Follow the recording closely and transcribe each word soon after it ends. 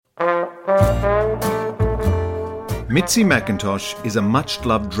Mitzi McIntosh is a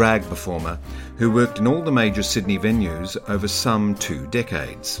much-loved drag performer who worked in all the major Sydney venues over some 2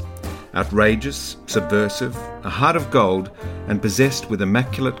 decades. Outrageous, subversive, a heart of gold, and possessed with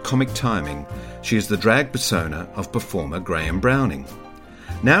immaculate comic timing, she is the drag persona of performer Graham Browning.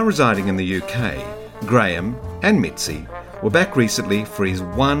 Now residing in the UK, Graham and Mitzi were back recently for his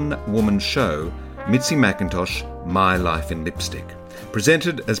one-woman show, Mitzi McIntosh, My Life in Lipstick,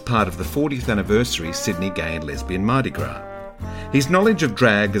 presented as part of the 40th anniversary Sydney Gay and Lesbian Mardi Gras. His knowledge of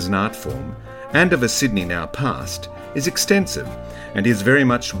drag as an art form, and of a Sydney now past, is extensive, and he is very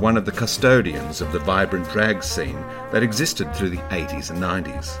much one of the custodians of the vibrant drag scene that existed through the 80s and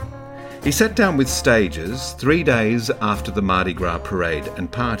 90s. He sat down with Stages 3 days after the Mardi Gras parade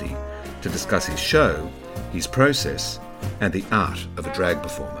and party to discuss his show, his process, and the art of a drag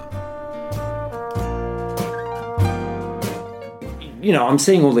performer. You know, I'm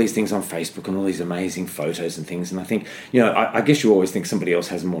seeing all these things on Facebook and all these amazing photos and things, and I think, you know, I guess you always think somebody else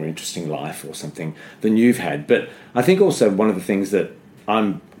has a more interesting life or something than you've had. But I think also one of the things that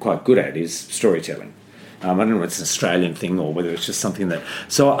I'm quite good at is storytelling. I don't know if it's an Australian thing or whether it's just something that...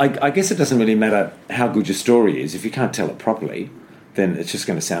 So I guess it doesn't really matter how good your story is. If you can't tell it properly, then it's just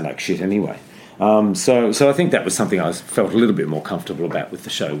going to sound like shit anyway. So I think that was something I felt a little bit more comfortable about with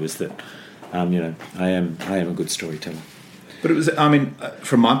the show, was that, you know, I am a good storyteller. But it was, I mean,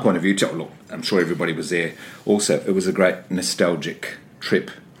 from my point of view, look, I'm sure everybody was there also, it was a great nostalgic trip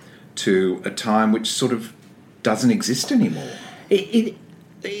to a time which sort of doesn't exist anymore.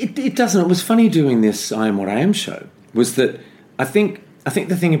 It doesn't. It was funny doing this I Am What I Am show, was that I think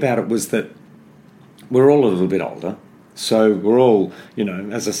the thing about it was that we're all a little bit older. So we're all, you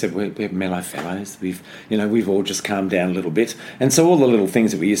know, as I said, we're mellow fellows. We've all just calmed down a little bit. And so all the little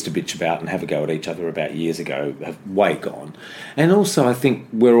things that we used to bitch about and have a go at each other about years ago have way gone. And also I think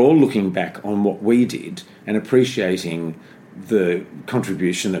we're all looking back on what we did and appreciating the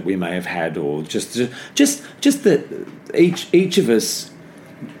contribution that we may have had, or just that each of us,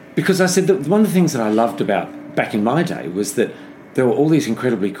 because I said that one of the things that I loved about back in my day was that there were all these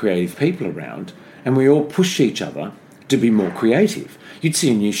incredibly creative people around, and we all pushed each other to be more creative. You'd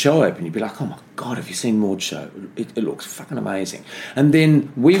see a new show open, you'd be like, oh my God, have you seen Maud's show? It looks fucking amazing. And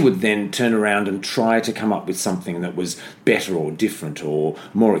then we would then turn around and try to come up with something that was better or different or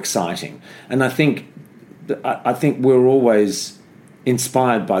more exciting. And I think we're always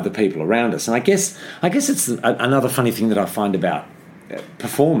inspired by the people around us. And I guess it's another funny thing that I find about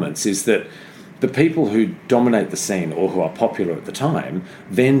performance is that the people who dominate the scene or who are popular at the time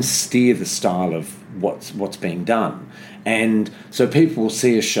then steer the style of what's being done. And so people will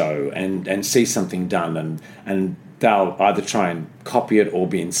see a show and see something done and they'll either try and copy it or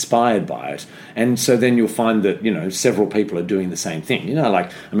be inspired by it. And so then you'll find that, you know, several people are doing the same thing. You know,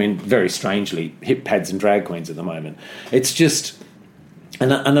 like, I mean, very strangely, hip pads and drag queens at the moment. It's just...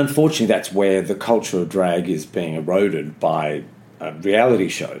 And unfortunately, that's where the culture of drag is being eroded by a reality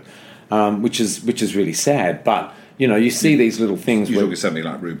show. Which is really sad, but you know, you see these little things. You look at something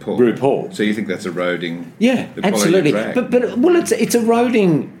like RuPaul. So you think that's eroding? Yeah, the absolutely. Quality of drag? But well, it's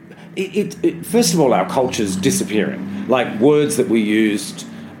eroding. It first of all, our culture's disappearing. Like words that we used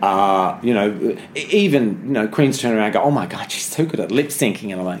are, you know, even, you know, queens turn around and go, "Oh my God, she's so good at lip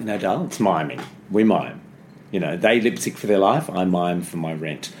syncing," and I'm like, "No, darling, it's miming. We mime. You know, they lip sync for their life. I mime for my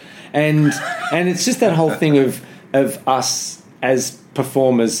rent." And it's just that whole thing of us as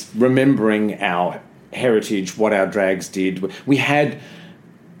performers remembering our heritage, what our drags did. We had,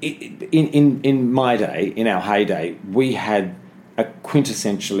 in my day, in our heyday, we had a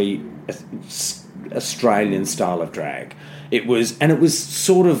quintessentially Australian style of drag. It was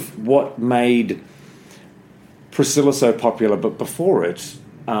sort of what made Priscilla so popular, but before it,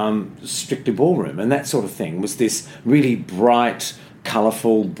 Strictly Ballroom and that sort of thing was this really bright,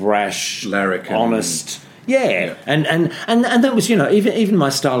 colourful, brash, larrikin, honest... Yeah. And that was, you know, even my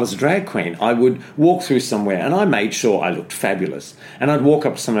style as a drag queen, I would walk through somewhere and I made sure I looked fabulous. And I'd walk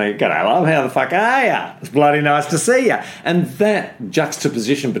up to somebody and go, "Hello, how the fuck are ya? It's bloody nice to see ya." And that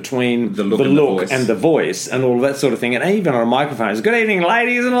juxtaposition between the look and the voice and all that sort of thing, and even on a microphone, it's "Good evening,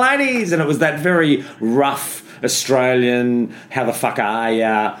 ladies and ladies," and it was that very rough Australian, "How the fuck are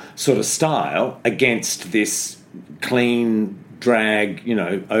ya?" sort of style against this clean drag, you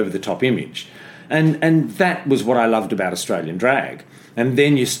know, over-the-top image. And that was what I loved about Australian drag. And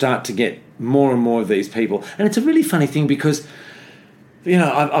then you start to get more and more of these people. And it's a really funny thing because, you know,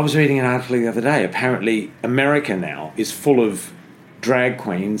 I was reading an article the other day. Apparently America now is full of drag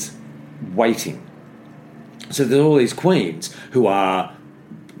queens waiting. So there's all these queens who are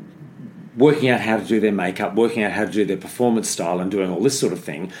working out how to do their makeup, working out how to do their performance style and doing all this sort of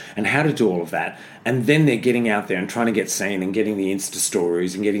thing and how to do all of that. And then they're getting out there and trying to get seen and getting the Insta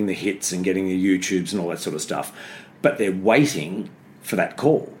stories and getting the hits and getting the YouTubes and all that sort of stuff. But they're waiting for that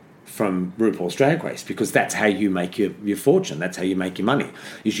call from RuPaul's Drag Race, because that's how you make your fortune. That's how you make your money.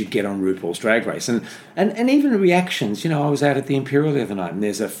 You should get on RuPaul's Drag Race. And even reactions, I was out at the Imperial the other night and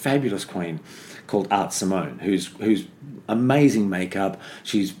there's a fabulous queen called Art Simone who's amazing makeup.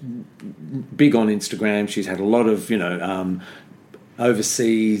 She's big on Instagram. She's had a lot of,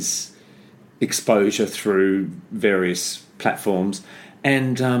 overseas exposure through various platforms.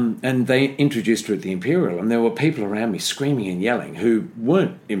 And they introduced her at the Imperial, and there were people around me screaming and yelling who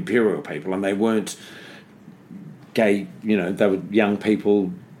weren't Imperial people, and they weren't gay, they were young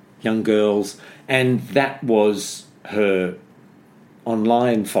people, young girls, and that was her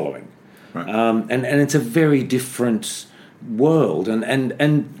online following. Right. And it's a very different world, you're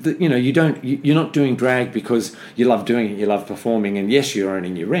not doing drag because you love doing it, you love performing, and yes, you're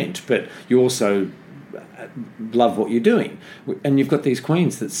earning your rent, but you also love what you're doing. And you've got these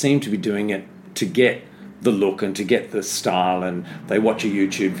queens that seem to be doing it to get the look and to get the style, and they watch a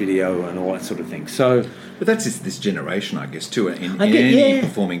YouTube video and all that sort of thing. So, but that's this generation, I guess, too. In any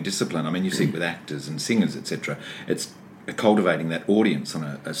performing discipline, I mean, you see it with actors and singers, etc. It's cultivating that audience on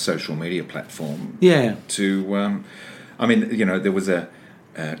a social media platform. Yeah. To, there was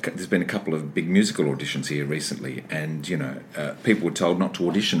there's been a couple of big musical auditions here recently, and people were told not to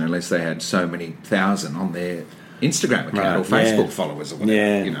audition unless they had so many thousand on their Instagram account or Facebook followers or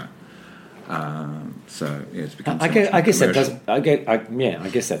whatever. It's become. I guess that does. I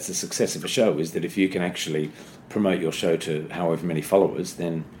guess that's the success of a show, is that if you can actually promote your show to however many followers,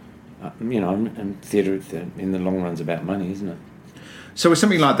 then and theatre in the long run's about money, isn't it? So with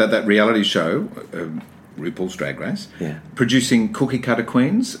something like that reality show. RuPaul's Drag Race, producing cookie cutter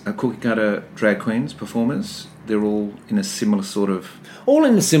queens, cookie cutter drag queens, performers. They're all in a similar sort of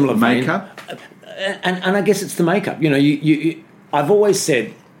makeup, and I guess it's the makeup. I've always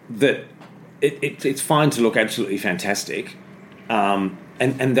said that it's fine to look absolutely fantastic, and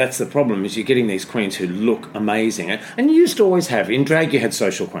that's the problem, is you're getting these queens who look amazing, and you used to always have in drag. You had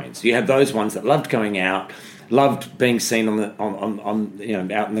social queens. You had those ones that loved going out, loved being seen on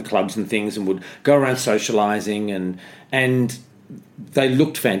out in the clubs and things, and would go around socialising, and they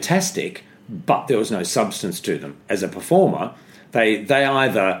looked fantastic, but there was no substance to them. As a performer, they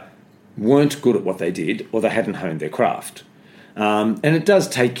either weren't good at what they did or they hadn't honed their craft. And it does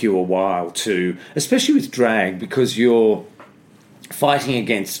take you a while to, especially with drag, because you're fighting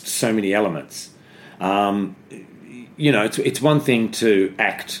against so many elements. It's one thing to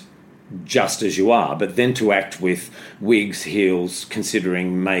act just as you are, but then to act with wigs, heels,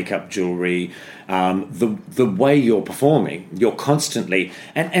 considering makeup, jewellery, the way you're performing, you're constantly...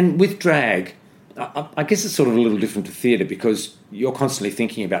 And with drag, I guess it's sort of a little different to theatre, because you're constantly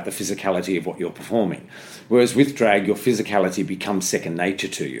thinking about the physicality of what you're performing. Whereas with drag, your physicality becomes second nature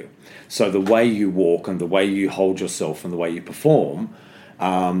to you. So the way you walk and the way you hold yourself and the way you perform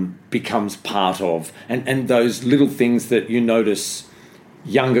becomes part of... And those little things that you notice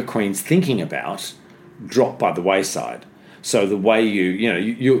younger queens thinking about drop by the wayside. So the way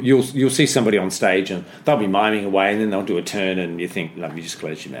you'll see somebody on stage and they'll be miming away, and then they'll do a turn, and you think, "Love, you just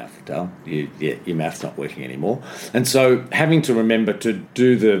close your mouth, darling. Your mouth's not working anymore." And so having to remember to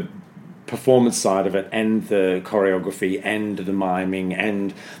do the performance side of it, and the choreography, and the miming,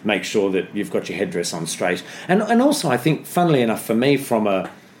 and make sure that you've got your headdress on straight. And also, I think, funnily enough, for me, from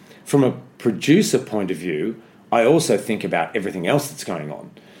a producer point of view, I also think about everything else that's going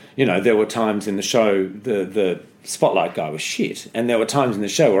on. There were times in the show the spotlight guy was shit, and there were times in the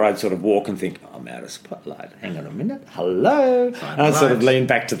show where I'd sort of walk and think, "I'm out of spotlight. Hang on a minute. Hello." And I'd sort of lean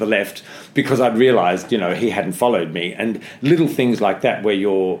back to the left because I'd realised, he hadn't followed me, and little things like that where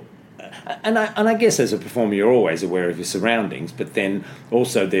you're... And I guess as a performer you're always aware of your surroundings, but then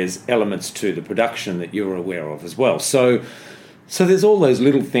also there's elements to the production that you're aware of as well. So there's all those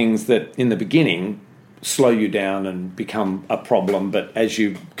little things that in the beginning slow you down and become a problem, but as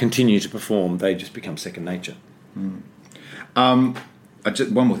you continue to perform, they just become second nature. One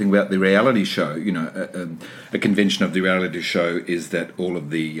more thing about the reality show. A convention of the reality show is that all of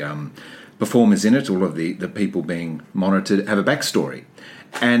the performers in it, all of the people being monitored, have a backstory.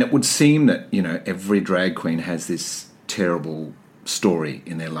 And it would seem that, every drag queen has this terrible story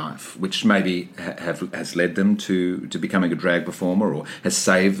in their life, which maybe has led them to becoming a drag performer, or has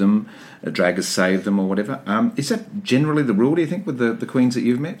saved them, a drag has saved them, or whatever. Is that generally the rule, do you think, with the queens that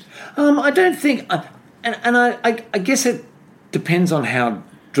you've met? I don't think... I guess it depends on how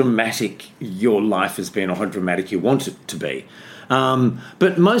dramatic your life has been, or how dramatic you want it to be.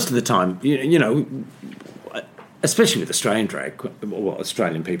 But most of the time, you know, especially with Australian drag, or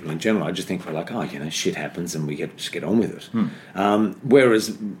Australian people in general, I just think we're like, oh, you know, shit happens and we just get on with it.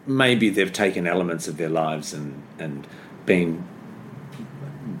 Whereas maybe they've taken elements of their lives and been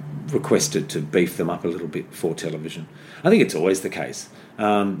requested to beef them up a little bit for television. I think it's always the case.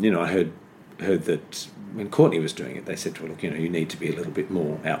 You know, I heard that when Courtney was doing it, they said to her, look, you know, you need to be a little bit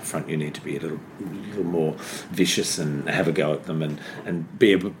more out front, you need to be a little more vicious and have a go at them and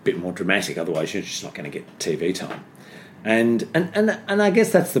be a bit more dramatic, otherwise you're just not going to get TV time. And I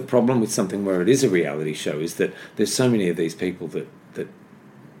guess that's the problem with something where it is a reality show, is that there's so many of these people that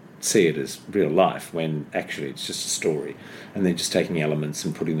see it as real life when actually it's just a story, and they're just taking elements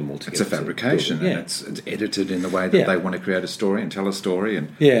and putting them all together. It's a fabrication, and it's edited in the way that they want to create a story and tell a story.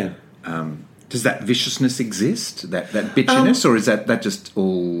 And does that viciousness exist, that bitchiness, or is that just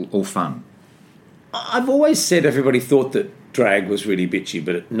all fun? I've always said everybody thought that drag was really bitchy,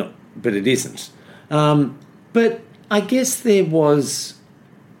 but it isn't. But I guess there was.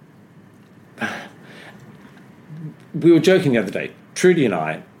 We were joking the other day. Trudy and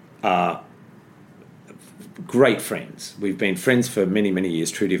I are great friends. We've been friends for many, many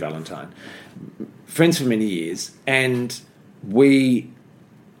years, Trudy Valentine. Friends for many years, and we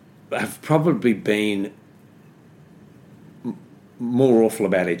have probably been more awful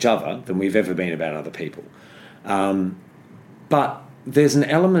about each other than we've ever been about other people. But there's an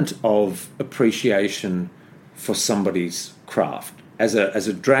element of appreciation for somebody's craft. As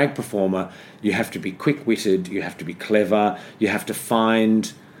a drag performer, you have to be quick-witted, you have to be clever, you have to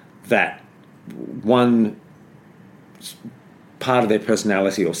find that one part of their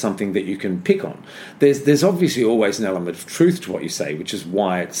personality or something that you can pick on. There's obviously always an element of truth to what you say, which is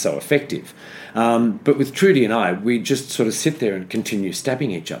why it's so effective. But with Trudy and I, we just sort of sit there and continue stabbing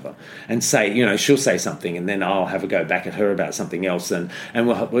each other and say, you know, she'll say something and then I'll have a go back at her about something else, and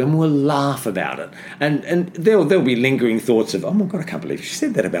we'll laugh about it. And there'll be lingering thoughts of, oh my God, I can't believe she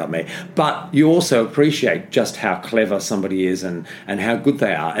said that about me. But you also appreciate just how clever somebody is and how good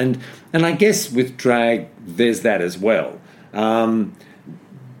they are. And I guess with drag, there's that as well.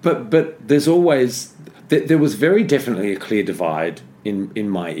 But there's always there was very definitely a clear divide in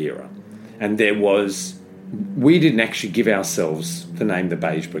my era, and we didn't actually give ourselves the name the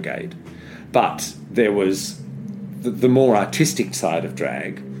Beige Brigade, but there was the more artistic side of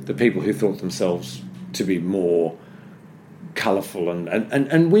drag, the people who thought themselves to be more colourful,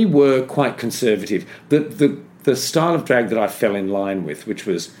 and we were quite conservative. The style of drag that I fell in line with, which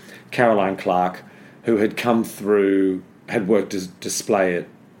was Caroline Clark, who had come through, had worked as display at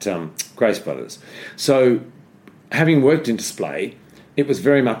Grace Brothers. So having worked in display, it was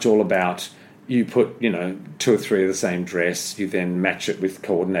very much all about, you put, you know, 2 or 3 of the same dress, you then match it with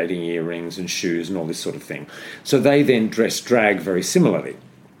coordinating earrings and shoes and all this sort of thing. So they then dressed drag very similarly.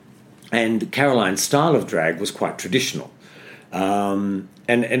 And Caroline's style of drag was quite traditional.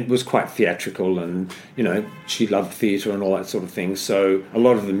 And was quite theatrical, and, you know, she loved theatre and all that sort of thing. So a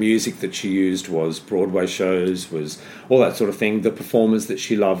lot of the music that she used was Broadway shows, was all that sort of thing. The performers that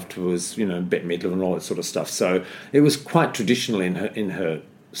she loved was, you know, Bette Midler and all that sort of stuff. So it was quite traditional in her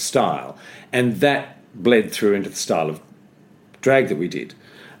style, and that bled through into the style of drag that we did.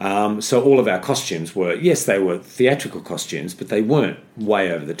 So all of our costumes were, yes, they were theatrical costumes, but they weren't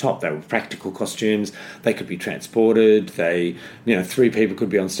way over the top. They were practical costumes. They could be transported. 3 people could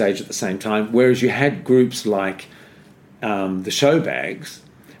be on stage at the same time. Whereas you had groups like the Showbags,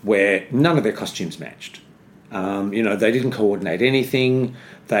 where none of their costumes matched. They didn't coordinate anything.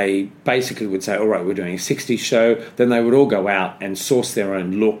 They basically would say, all right, we're doing a 60s show. Then they would all go out and source their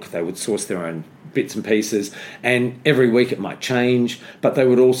own look. They would source their own bits and pieces, and every week it might change, but they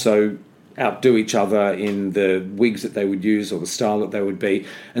would also outdo each other in the wigs that they would use or the style that they would be.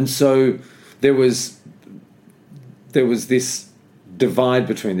 And so there was this divide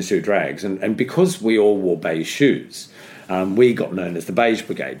between the two drags, and because we all wore beige shoes, we got known as the Beige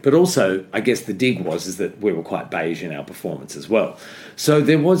Brigade. But also, I guess the dig is that we were quite beige in our performance as well. So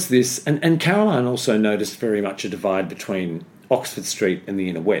there was this, and Caroline also noticed very much a divide between Oxford Street and the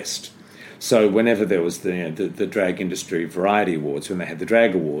Inner West. So whenever there was the Drag Industry Variety Awards, when they had the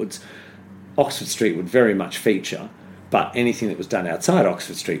Drag Awards, Oxford Street would very much feature, but anything that was done outside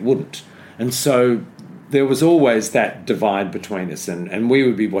Oxford Street wouldn't. And so there was always that divide between us, and we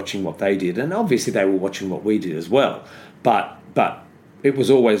would be watching what they did, and obviously they were watching what we did as well. But it was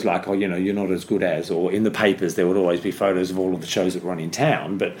always like, oh, you're not as good as, or in the papers there would always be photos of all of the shows that run in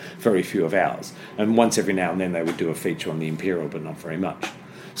town, but very few of ours. And once every now and then they would do a feature on the Imperial, but not very much.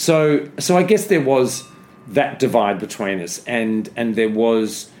 So I guess there was that divide between us, and there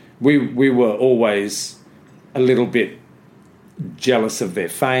was we were always a little bit jealous of their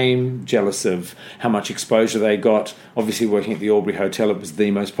fame, jealous of how much exposure they got. Obviously, working at the Albury Hotel, it was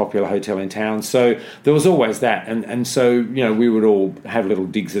the most popular hotel in town. So there was always that. And so, we would all have little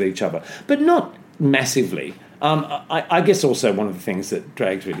digs at each other, but not massively. I guess also one of the things that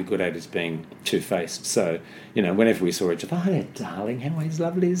drag's really good at is being two-faced. So, whenever we saw each other, "Oh, darling, how it's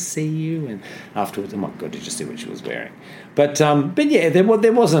lovely to see you." And afterwards, "Oh my God, did you see what she was wearing?" But yeah, there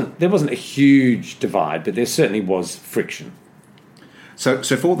wasn't a huge divide, but there certainly was friction. So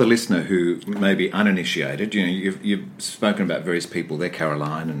for the listener who may be uninitiated, you've spoken about various people there,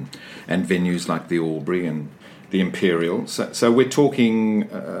 Caroline, and venues like the Albury and the Imperial. So we're talking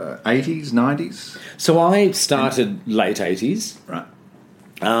 80s, 90s? So I started late 80s. Right.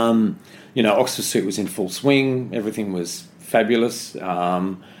 Oxford Street was in full swing. Everything was fabulous.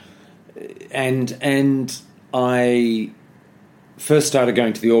 And I first started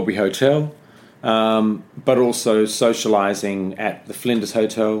going to the Albury Hotel, but also socialising at the Flinders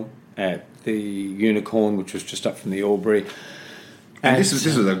Hotel, at the Unicorn, which was just up from the Albury. And this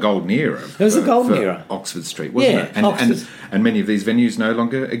was a golden era. It was a golden era. Oxford Street, wasn't it? And many of these venues no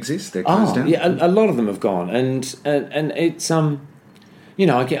longer exist. They're closed down. Yeah, a lot of them have gone, and it's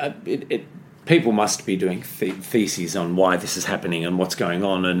people must be doing theses on why this is happening and what's going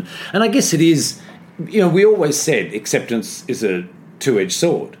on, and I guess it is. We always said acceptance is a two-edged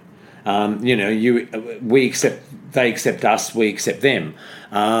sword. We accept, they accept us, we accept them,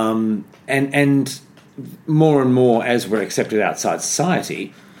 and more and more as we're accepted outside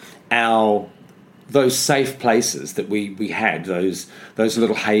society, those safe places that we had, those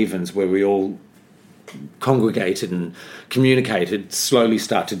little havens where we all congregated and communicated, slowly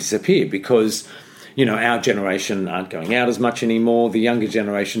start to disappear because our generation aren't going out as much anymore. The younger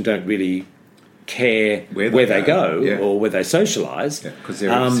generation don't really care where they go or where they socialise, because they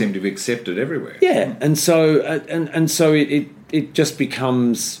seem to be accepted everywhere. And so it just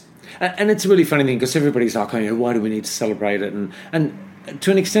becomes. And it's a really funny thing because everybody's like, why do we need to celebrate it? And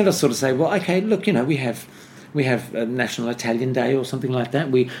to an extent, I sort of say, well, okay, look, we have a National Italian Day or something like that.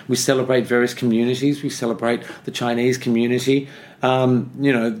 We celebrate various communities. We celebrate the Chinese community.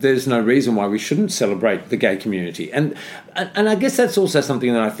 There's no reason why we shouldn't celebrate the gay community. And I guess that's also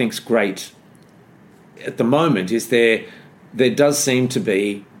something that I think's great at the moment. Is there does seem to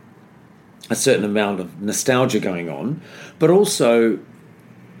be a certain amount of nostalgia going on, but also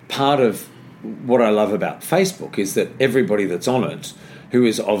part of what I love about Facebook is that everybody that's on it who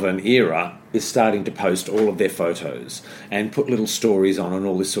is of an era is starting to post all of their photos and put little stories on and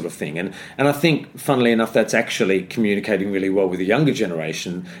all this sort of thing. And I think, funnily enough, that's actually communicating really well with the younger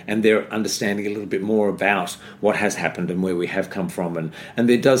generation, and they're understanding a little bit more about what has happened and where we have come from. And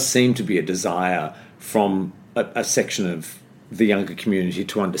there does seem to be a desire from a section of the younger community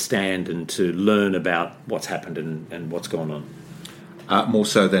to understand and to learn about what's happened and what's gone on. More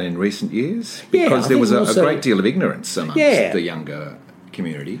so than in recent years? Because there was a great deal of ignorance amongst the younger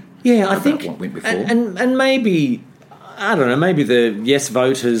community. Yeah, I think what went before. And maybe, I don't know, maybe the yes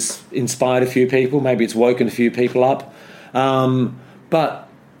vote has inspired a few people, maybe it's woken a few people up. But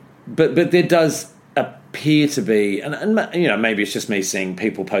there does appear to be, and maybe it's just me seeing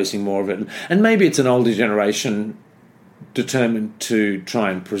people posting more of it, and maybe it's an older generation determined to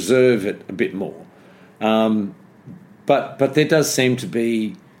try and preserve it a bit more. But there does seem to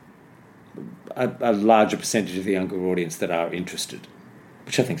be a larger percentage of the younger audience that are interested,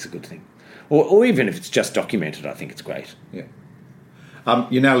 which I think is a good thing. Or even if it's just documented, I think it's great. Yeah.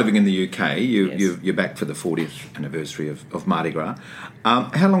 You're now living in the UK. You're back for the 40th anniversary of Mardi Gras.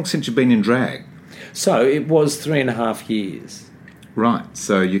 How long since you've been in drag? So it was 3.5 years. Right.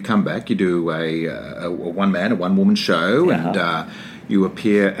 So you come back, you do a one-man, a one-woman show, and you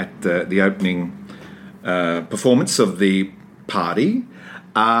appear at the opening performance of the party.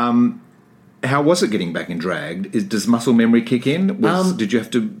 How was it getting back in drag? Does muscle memory kick in? Did you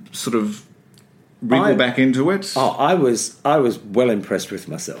have to sort of wriggle back into it? I was well impressed with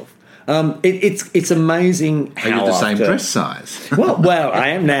myself. It's amazing how. Are you the same dress size? well, I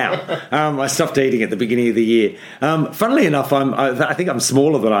am now. I stopped eating at the beginning of the year. Funnily enough, I think I'm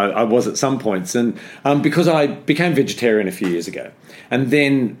smaller than I was at some points, and because I became vegetarian a few years ago, and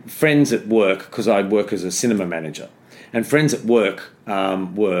then friends at work, because I work as a cinema manager, and friends at work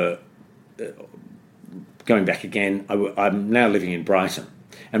were going back again. I'm now living in Brighton,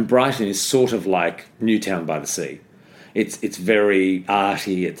 and Brighton is sort of like Newtown by the Sea. It's very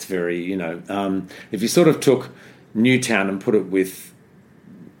arty. It's very, if you sort of took Newtown and put it with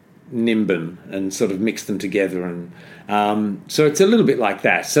Nimbin and sort of mixed them together, and so it's a little bit like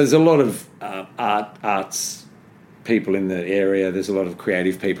that. So there's a lot of arts people in the area. There's a lot of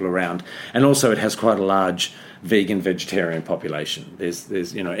creative people around, and also it has quite a large vegan vegetarian population.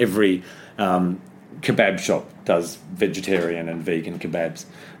 There's every kebab shop does vegetarian and vegan kebabs.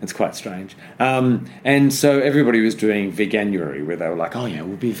 It's quite strange. And so everybody was doing veganuary, where they were like, oh yeah,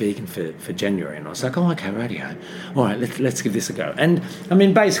 we'll be vegan for January. And I was like, oh, okay, radio. All right, let's give this a go. And I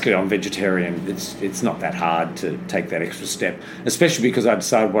mean, basically I'm vegetarian. It's not that hard to take that extra step, especially because I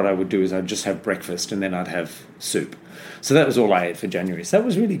decided what I would do is I'd just have breakfast and then I'd have soup. So that was all I ate for January. So that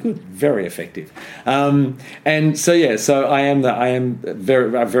was really good, very effective. And so yeah, so I am a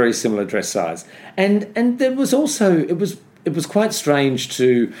very similar dress size. And there was also it was quite strange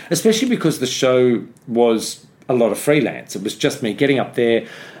to, especially because the show was a lot of freelance. It was just me getting up there.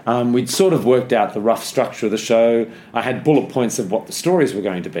 We'd sort of worked out the rough structure of the show. I had bullet points of what the stories were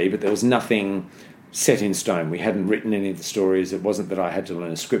going to be, but there was nothing set in stone. We hadn't written any of the stories. It wasn't that I had to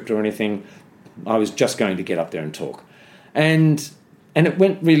learn a script or anything. I was just going to get up there and talk. And it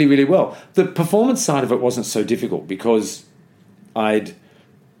went really, really well. The performance side of it wasn't so difficult because I'd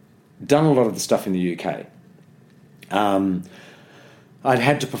done a lot of the stuff in the UK. I'd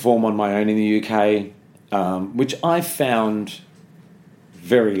had to perform on my own in the UK, which I found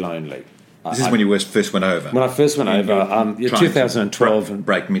very lonely. This is when you first went over? When I first went over, 2012. And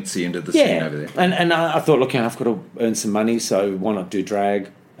break Mitzi into the scene over there. And I thought, look, I've got to earn some money, so why not do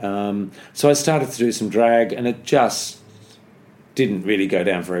drag? So I started to do some drag, and it just didn't really go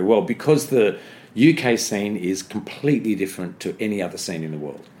down very well because the UK scene is completely different to any other scene in the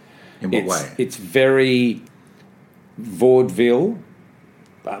world. In what way? It's very vaudeville,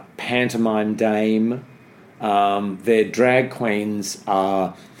 pantomime dame. Their drag queens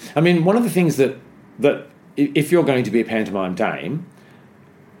are... I mean, one of the things that if you're going to be a pantomime dame,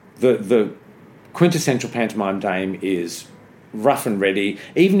 the quintessential pantomime dame is rough and ready,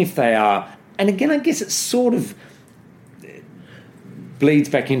 even if they are... And again, I guess it sort of bleeds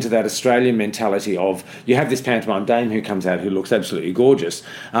back into that Australian mentality of you have this pantomime dame who comes out who looks absolutely gorgeous,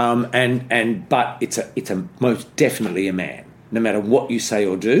 but it's a most definitely a man. No matter what you say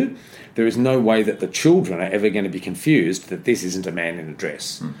or do, there is no way that the children are ever going to be confused that this isn't a man in a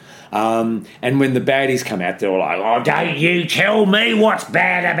dress. And when the baddies come out, they're all like, oh, don't you tell me what's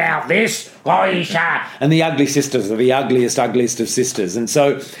bad about this, Aisha. And the ugly sisters are the ugliest of sisters. And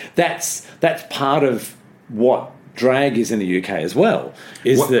so that's part of what drag is in the UK as well.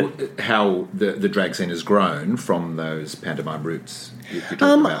 How the drag scene has grown from those pantomime roots you're talking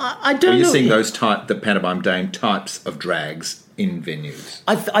about? I don't know. Are you seeing the pantomime dame types of drags in venues?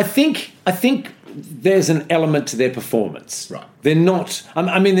 I think there's an element to their performance. Right. They're not...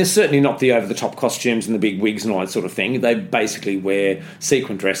 I mean, they're certainly not the over-the-top costumes and the big wigs and all that sort of thing. They basically wear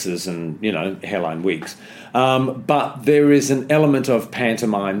sequin dresses and, hairline wigs. But there is an element of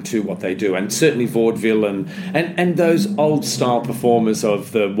pantomime to what they do, and certainly vaudeville and those old-style performers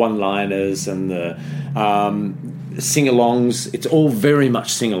of the one-liners and the sing-alongs. It's all very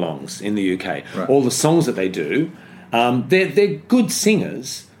much sing-alongs in the UK. Right. All the songs that they do, they're good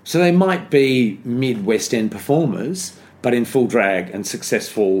singers, so they might be mid-West End performers, but in full drag and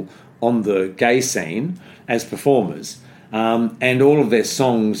successful on the gay scene as performers. And all of their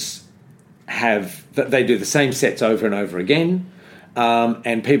songs they do the same sets over and over again.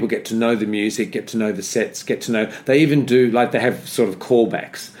 And people get to know the music, get to know the sets, they even do, they have sort of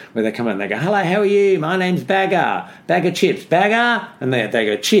callbacks where they come out and they go, hello, how are you? My name's Bagger Chips, Bagger. And they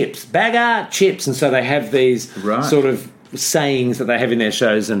go, Chips, Bagger, Chips. And so they have these sort of sayings that they have in their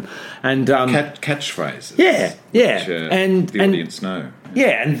shows and catchphrases. Yeah. Which, the audience know.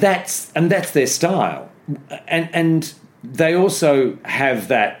 Yeah, and that's their style. And they also have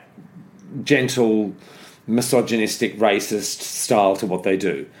that gentle, misogynistic, racist style to what they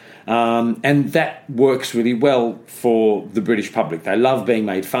do. And that works really well for the British public. They love being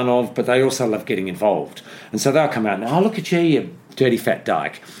made fun of, but they also love getting involved. And so they'll come out and, oh, look at you dirty fat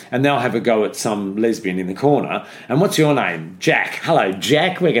dyke. And they'll have a go at some lesbian in the corner. And what's your name? Jack. Hello,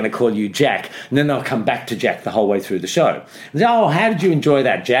 Jack. We're going to call you Jack. And then they'll come back to Jack the whole way through the show. And say, oh, how did you enjoy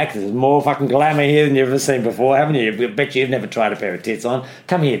that, Jack? There's more fucking glamour here than you've ever seen before, haven't you? I bet you've never tried a pair of tits on.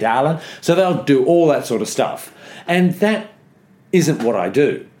 Come here, darling. So they'll do all that sort of stuff. And that isn't what I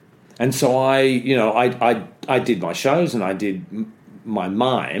do. And so I did my shows and I did my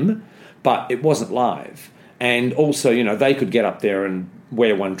mime, but it wasn't live. And also, they could get up there and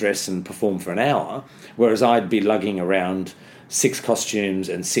wear one dress and perform for an hour, whereas I'd be lugging around 6 costumes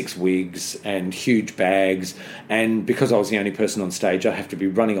and 6 wigs and huge bags. And because I was the only person on stage, I'd have to be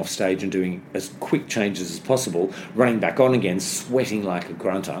running off stage and doing as quick changes as possible, running back on again, sweating like a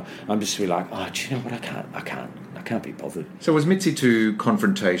grunter. I'm just be like, oh, do you know what? I I can't be bothered. So was Mitzi too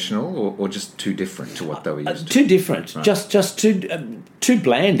confrontational or just too different to what they were used to? Too different, right. just too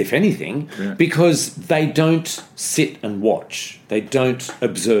bland, if anything, because they don't sit and watch. They don't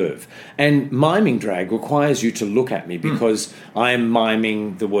observe. And miming drag requires you to look at me because I am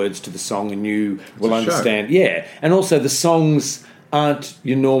miming the words to the song and you will understand. Show. Yeah. And also the songs aren't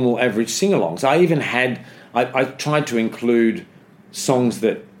your normal average sing-alongs. I even had... I tried to include songs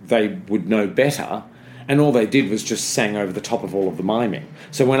that they would know better, and all they did was just sang over the top of all of the miming.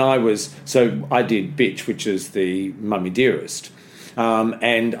 So I did Bitch, which is the Mummy Dearest,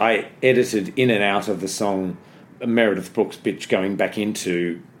 and I edited in and out of the song Meredith Brooks' Bitch going back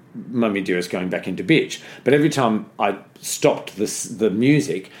into Mummy Dearest going back into Bitch. But every time I stopped the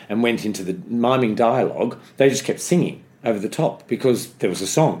music and went into the miming dialogue, they just kept singing over the top because there was a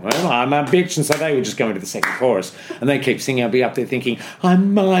song. Right? I'm a bitch, and so they would just go into the second chorus and they keep singing. I'd be up there thinking,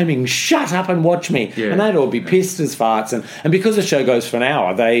 I'm miming, shut up and watch me. Yeah. And they'd all be pissed as farts. And because the show goes for an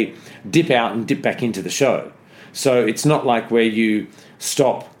hour, they dip out and dip back into the show. So it's not like where you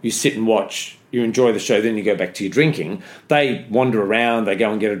stop, you sit and watch, you enjoy the show, then you go back to your drinking. They wander around, they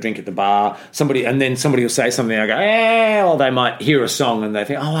go and get a drink at the bar, and then somebody will say something, I go, or they might hear a song and they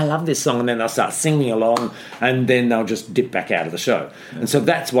think, oh, I love this song, and then they'll start singing along, and then they'll just dip back out of the show. And so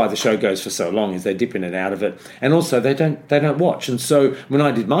that's why the show goes for so long, is they dip in and out of it. And also they don't watch. And so when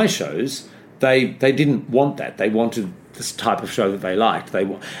I did my shows, they didn't want that. They wanted this type of show that they liked.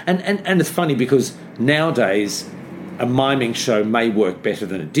 And it's funny because nowadays a miming show may work better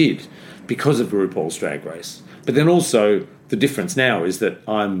than it did because of RuPaul's Drag Race. But then also the difference now is that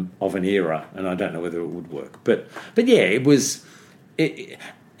I'm of an era and I don't know whether it would work. But yeah, it was...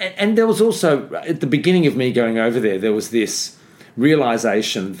 and there was also, at the beginning of me going over there was this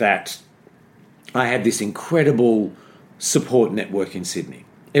realisation that I had this incredible support network in Sydney.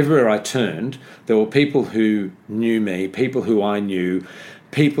 Everywhere I turned, there were people who knew me, people who I knew,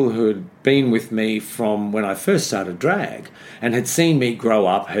 people who had been with me from when I first started drag and had seen me grow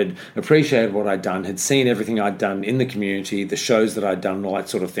up, had appreciated what I'd done, had seen everything I'd done in the community, the shows that I'd done, and all that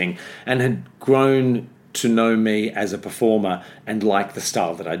sort of thing, and had grown to know me as a performer and like the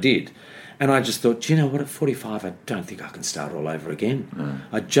style that I did. And I just thought, you know what, at 45, I don't think I can start all over again.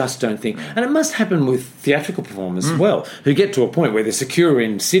 I just don't think. And it must happen with theatrical performers as well, who get to a point where they're secure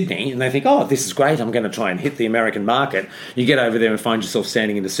in Sydney and they think, oh, this is great, I'm going to try and hit the American market. You get over there and find yourself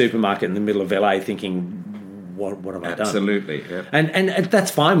standing in the supermarket in the middle of LA thinking, what have I done? Absolutely. Yep. And that's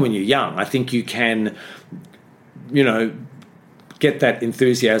fine when you're young. I think you can, get that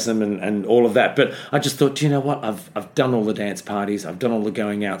enthusiasm and all of that. But I just thought, you know what, I've done all the dance parties, I've done all the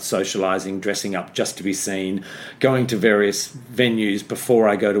going out, socialising, dressing up just to be seen, going to various venues before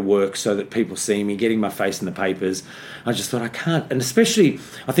I go to work so that people see me, getting my face in the papers. I just thought I can't. And especially,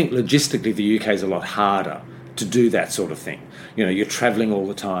 I think logistically the UK is a lot harder to do that sort of thing. You're travelling all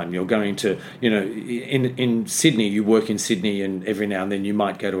the time. You're going to, in Sydney, you work in Sydney and every now and then you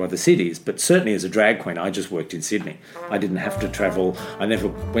might go to other cities. But certainly as a drag queen, I just worked in Sydney. I didn't have to travel. I never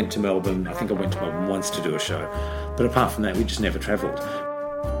went to Melbourne. I think I went to Melbourne once to do a show. But apart from that, we just never travelled.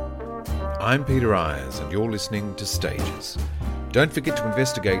 I'm Peter Ayres and you're listening to Stages. Don't forget to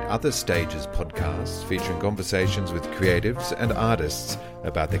investigate other Stages podcasts featuring conversations with creatives and artists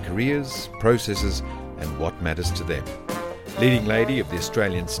about their careers, processes, and what matters to them. Leading lady of the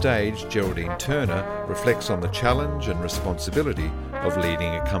Australian stage, Geraldine Turner, reflects on the challenge and responsibility of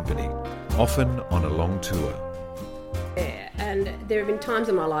leading a company, often on a long tour. Yeah, and there have been times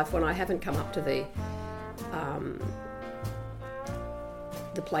in my life when I haven't come up to the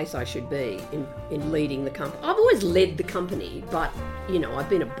place I should be in leading the company. I've always led the company, but I've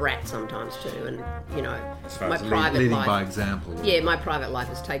been a brat sometimes too, and as far my as private leading life, by example. Yeah, my private life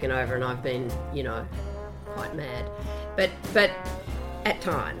has taken over, and I've been quite mad, but at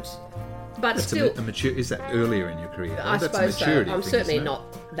times. But that's still, is that earlier in your career? I suppose so. I'm certainly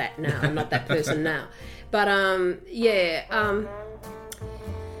not that now. I'm not that person now. But I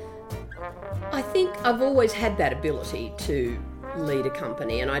think I've always had that ability to lead a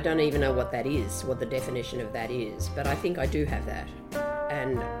company, and I don't even know what that is, what the definition of that is, but I think I do have that,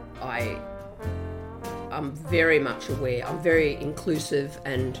 and I'm very much aware. I'm very inclusive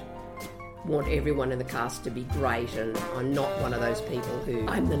and want everyone in the cast to be great, and I'm not one of those people who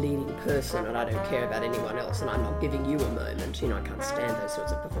I'm the leading person and I don't care about anyone else and I'm not giving you a moment. I can't stand those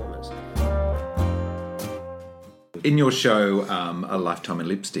sorts of performers. In your show, A Lifetime in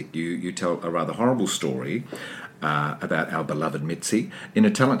Lipstick, you tell a rather horrible story about our beloved Mitzi in a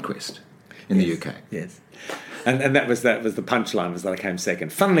talent quest in the UK. Yes. And that was the punchline, was that I came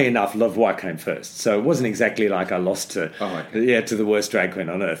second. Funnily enough, La Voix came first, so it wasn't exactly like I lost to to the worst drag queen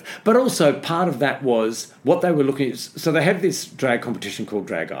on earth. But also part of that was what they were looking at. So they have this drag competition called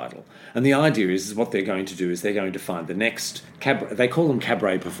Drag Idol, and the idea is what they're going to do is they're going to find the next cabaret. They call them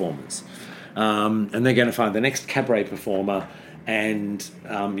cabaret performers, and they're going to find the next cabaret performer. And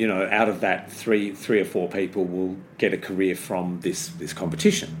out of that, three or four people will get a career from this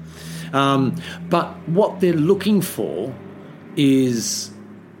competition. But what they're looking for is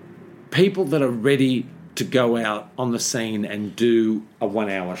people that are ready to go out on the scene and do a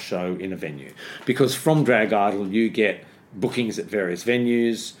 1-hour show in a venue. Because from Drag Idol, you get bookings at various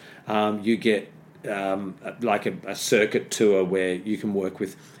venues. You get like a circuit tour where you can work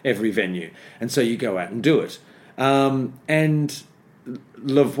with every venue. And so you go out and do it. And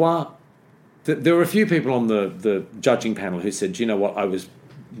La Voix, there were a few people on the judging panel who said, you know what, I was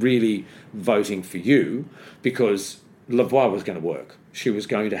really voting for you because La Voix was going to work. She was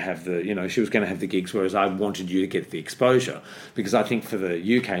going to have the gigs, whereas I wanted you to get the exposure, because I think for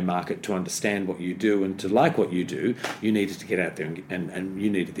the UK market to understand what you do and to like what you do, you needed to get out there and you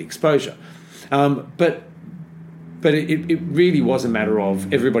needed the exposure. But it really was a matter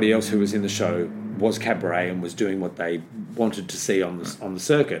of everybody else who was in the show was cabaret and was doing what they wanted to see on the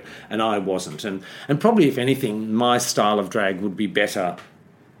circuit, and I wasn't. And probably, if anything, my style of drag would be better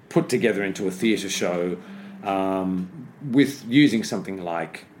put together into a theatre show with using something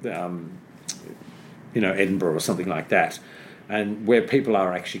like Edinburgh or something like that, and where people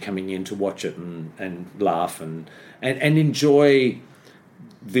are actually coming in to watch it and laugh and enjoy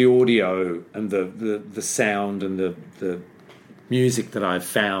the audio and the sound and the music that I've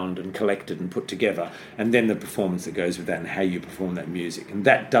found and collected and put together, and then the performance that goes with that and how you perform that music. And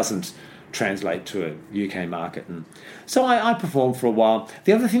that doesn't translate to a UK market. And so I performed for a while.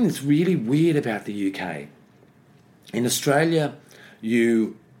 The other thing that's really weird about the UK, in Australia,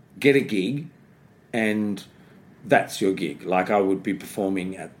 you get a gig and that's your gig. Like, I would be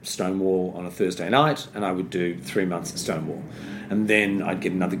performing at Stonewall on a Thursday night and I would do 3 months at Stonewall. And then I'd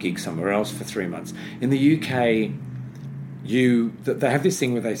get another gig somewhere else for 3 months. In the UK, they have this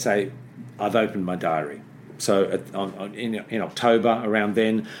thing where they say, I've opened my diary. So in October, around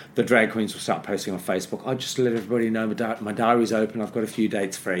then, the drag queens will start posting on Facebook, I just let everybody know my diary's open, I've got a few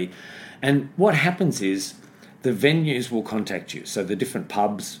dates free. And what happens is the venues will contact you. So the different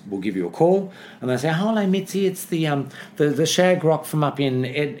pubs will give you a call and they say, hello Mitzi, it's the Shag Rock from up in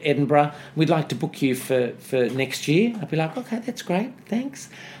Edinburgh. We'd like to book you for next year. I'd be like, okay, that's great, thanks.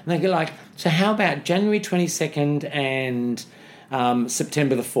 And they go like, so how about January 22nd and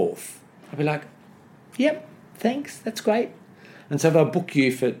September the 4th? I'd be like, yep, thanks, that's great. And so they'll book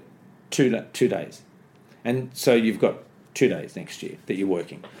you for two days. And so you've got 2 days next year that you're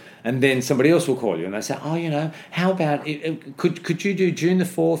working. And then somebody else will call you and they say, how about, could you do June the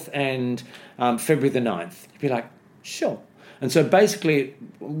 4th and February the 9th? You'd be like, sure. And so basically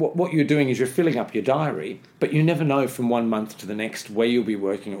what you're doing is you're filling up your diary, but you never know from 1 month to the next where you'll be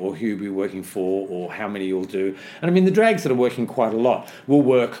working or who you'll be working for or how many you'll do. And I mean, the drags that are working quite a lot will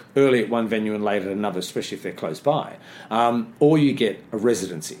work early at one venue and late at another, especially if they're close by. Or you get a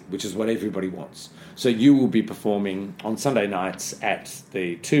residency, which is what everybody wants. So you will be performing on Sunday nights at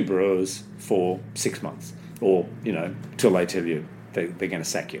the Two Brewers for 6 months or, till they tell you they're going to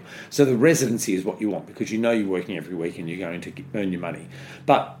sack you. So the residency is what you want because you're working every week and you're going to earn your money.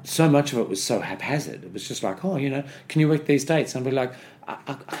 But so much of it was so haphazard. It was just like, can you work these dates? And I'd be like,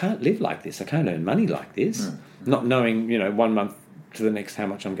 I can't live like this. I can't earn money like this. Not knowing, 1 month to the next how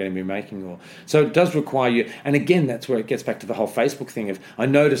much I'm going to be making. So it does require you. And again, that's where it gets back to the whole Facebook thing of, I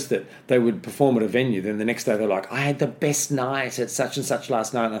noticed that they would perform at a venue, then the next day they're like, I had the best night at such and such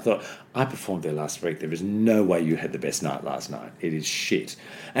last night. And I thought, I performed there last week. There is no way you had the best night last night. It is shit.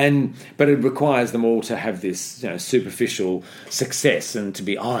 But it requires them all to have this superficial success and to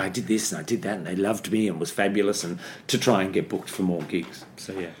be, I did this and I did that and they loved me and was fabulous, and to try and get booked for more gigs.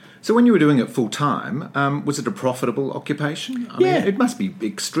 So yeah. So when you were doing it full time, was it a profitable occupation? I mean, it must be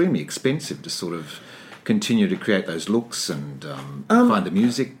extremely expensive to sort of continue to create those looks and find the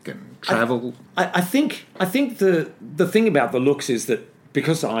music and travel. I think the thing about the looks is that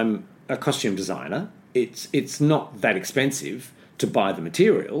because I'm a costume designer, it's not that expensive to buy the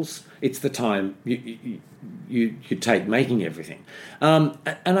materials. It's the time you take making everything, and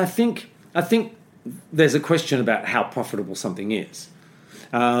I think there's a question about how profitable something is.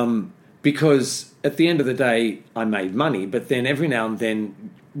 Because at the end of the day, I made money, but then every now and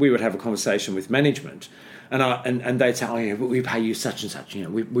then we would have a conversation with management, and they'd say, but we pay you such and such,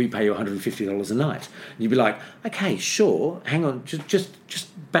 we pay you $150 a night. And you'd be like, okay, sure, hang on,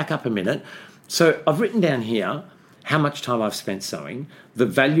 just back up a minute. So I've written down here how much time I've spent sewing, the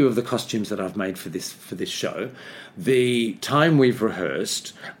value of the costumes that I've made for this show, the time we've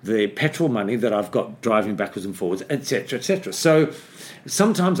rehearsed, the petrol money that I've got driving backwards and forwards, etc., etc. So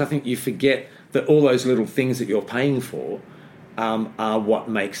sometimes I think you forget that all those little things that you're paying for are what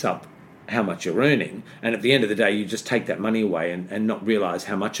makes up how much you're earning, and at the end of the day you just take that money away and not realise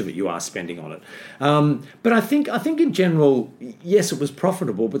how much of it you are spending on it. But I think in general, yes, it was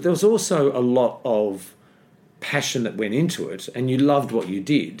profitable, but there was also a lot of passion that went into it, and you loved what you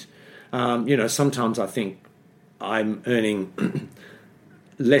did. Sometimes I think I'm earning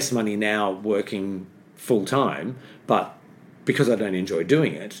less money now working full time, but because I don't enjoy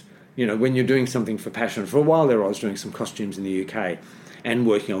doing it, when you're doing something for passion. For a while there I was doing some costumes in the UK and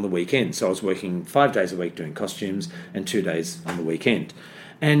working on the weekend. So I was working 5 days a week doing costumes and 2 days on the weekend.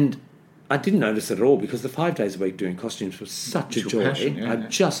 And I didn't notice it at all because the 5 days a week doing costumes was such a joy. Passion, yeah. I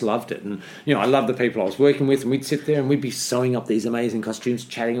just loved it. And, I loved the people I was working with, and we'd sit there and we'd be sewing up these amazing costumes,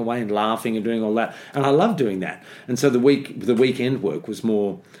 chatting away and laughing and doing all that. And I loved doing that. And so the weekend work was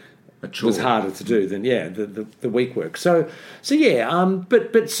more... was harder to do than the week work. So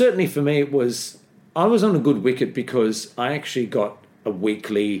but certainly for me I was on a good wicket because I actually got a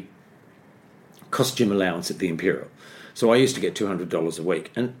weekly costume allowance at the Imperial. So I used to get $200 a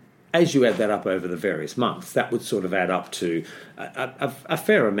week, and as you add that up over the various months, that would sort of add up to a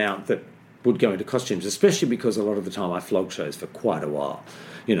fair amount that would go into costumes, especially because a lot of the time I flogged shows for quite a while.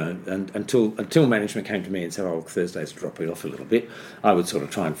 And until management came to me and said, "Oh, Thursdays are dropping off a little bit," I would sort of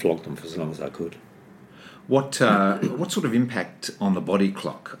try and flog them for as long as I could. What sort of impact on the body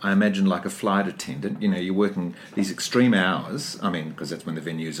clock? I imagine like a flight attendant, you're working these extreme hours, because that's when the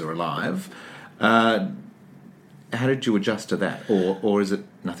venues are alive. How did you adjust to that? Or is it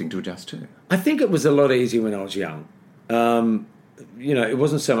nothing to adjust to? I think it was a lot easier when I was young. It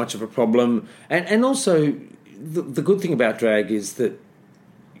wasn't so much of a problem. And also, the good thing about drag is that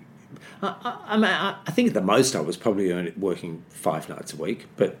I think at the most I was probably working 5 nights a week,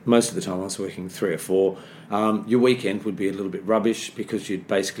 but most of the time I was working 3 or 4. Your weekend would be a little bit rubbish because you'd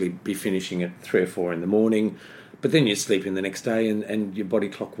basically be finishing at 3 or 4 in the morning, but then you'd sleep in the next day and your body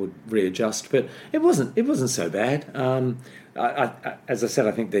clock would readjust. But it wasn't so bad. As I said,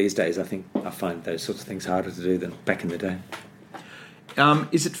 I think these days I find those sorts of things harder to do than back in the day.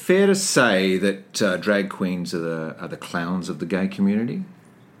 Is it fair to say that drag queens are the clowns of the gay community?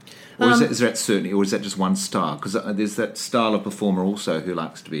 Or is that certainly, or is that just one style? Because there's that style of performer also who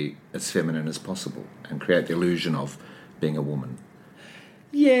likes to be as feminine as possible and create the illusion of being a woman.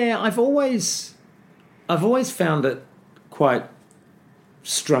 Yeah, I've always found it quite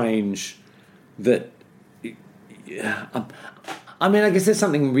strange that. I guess there's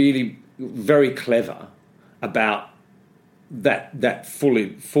something really very clever about that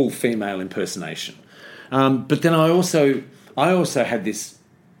full female impersonation, but then I also had this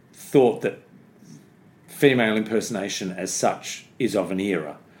thought that female impersonation as such is of an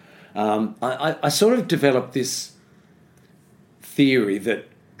era. I sort of developed this theory that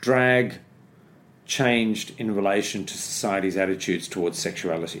drag changed in relation to society's attitudes towards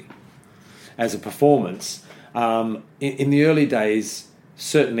sexuality. As a performance, in the early days,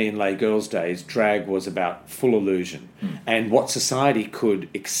 certainly in lay girls' days, drag was about full illusion. And what society could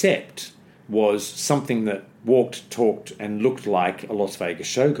accept was something that walked, talked, and looked like a Las Vegas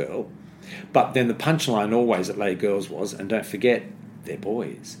showgirl. But then the punchline always at lay girls was, and don't forget, they're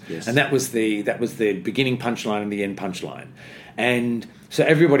boys. Yes. And that was the beginning punchline and the end punchline. And so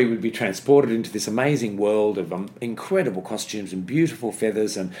everybody would be transported into this amazing world of incredible costumes and beautiful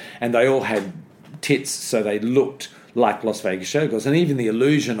feathers, and they all had tits, so they looked like Las Vegas showgirls. And even the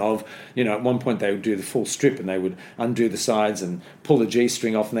illusion of, at one point they would do the full strip and they would undo the sides and pull the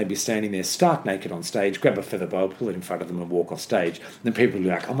G-string off, and they'd be standing there stark naked on stage, grab a feather boa, pull it in front of them and walk off stage. And then people would be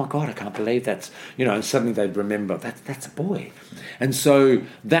like, "Oh my God, I can't believe that's," and suddenly they'd remember, that's a boy. And so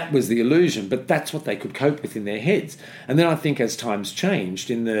that was the illusion, but that's what they could cope with in their heads. And then I think as times changed,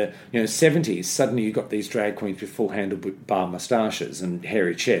 in the 70s, suddenly you got these drag queens with full handlebar moustaches and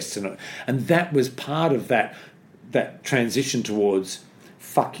hairy chests, and that was part of that transition towards,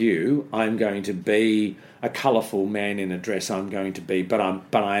 fuck you, I'm going to be a colourful man in a dress, but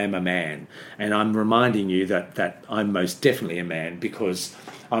I am a man. And I'm reminding you that I'm most definitely a man because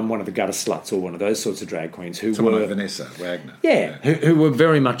I'm one of the gutter sluts or one of those sorts of drag queens who Someone were... like Vanessa Wagner. Yeah, who were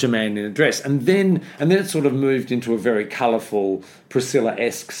very much a man in a dress. And then it sort of moved into a very colourful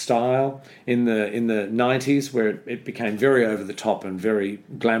Priscilla-esque style in the 90s, where it became very over the top and very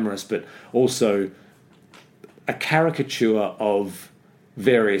glamorous, but also a caricature of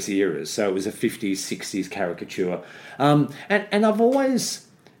various eras. So it was a 50s, 60s caricature. And I've always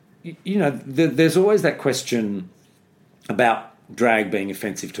there's always that question about drag being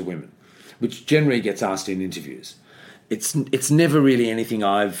offensive to women, which generally gets asked in interviews. It's never really anything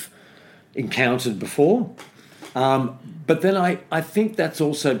I've encountered before. But then I think that's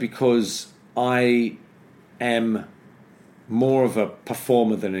also because I am more of a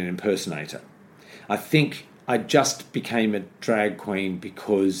performer than an impersonator. I think I just became a drag queen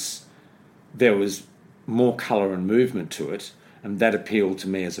because there was more colour and movement to it, and that appealed to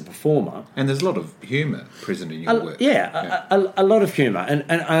me as a performer. And there's a lot of humour present in your work. A lot of humour. And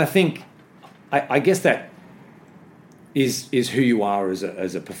I think, I guess that is who you are as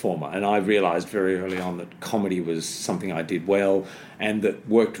a performer. And I realised very early on that comedy was something I did well and that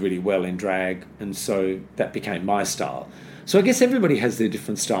worked really well in drag, and so that became my style. So I guess everybody has their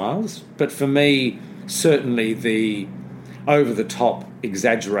different styles, but for me, certainly the over-the-top,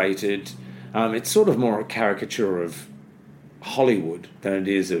 exaggerated, it's sort of more a caricature of Hollywood than it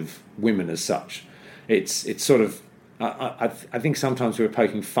is of women as such. It's sort of, I think sometimes we're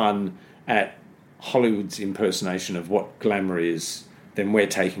poking fun at Hollywood's impersonation of what glamour is, then we're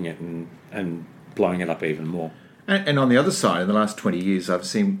taking it and blowing it up even more. And on the other side, in the last 20 years, we've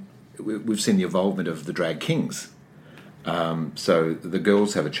seen the involvement of the drag kings. So the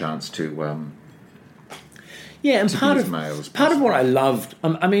girls have a chance to and part of what I loved,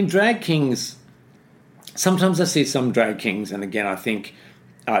 drag kings. Sometimes I see some drag kings, and again, I think,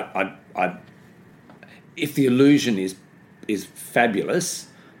 if the illusion is fabulous,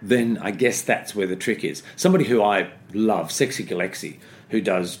 then I guess that's where the trick is. Somebody who I love, Sexy Galaxy, who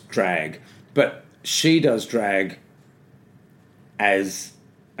does drag, but she does drag as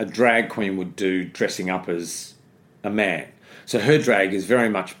a drag queen would do, dressing up as a man. So her drag is very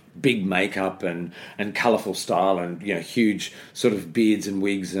much big makeup and colourful style and huge sort of beards and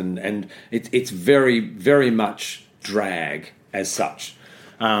wigs and it's very, very much drag as such.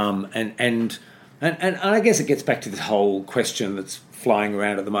 And I guess it gets back to this whole question that's flying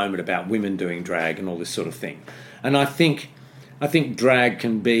around at the moment about women doing drag and all this sort of thing. And I think drag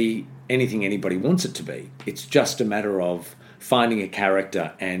can be anything anybody wants it to be. It's just a matter of finding a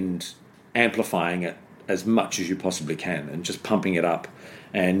character and amplifying it as much as you possibly can and just pumping it up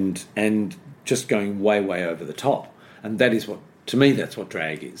and just going way, way over the top. And that is to me, that's what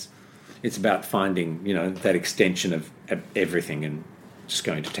drag is. It's about finding, that extension of everything and just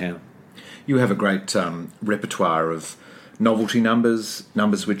going to town. You have a great repertoire of novelty numbers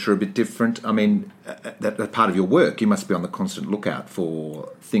which are a bit different. I mean, that part of your work, you must be on the constant lookout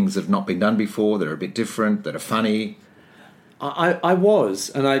for things that have not been done before, that are a bit different, that are funny. I was,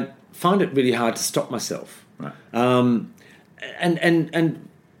 and I find it really hard to stop myself. Right. And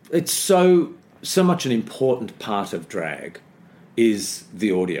it's so much an important part of drag is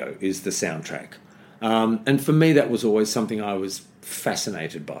the audio, is the soundtrack. And for me, that was always something I was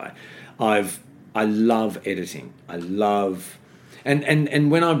fascinated by. I love editing. I love...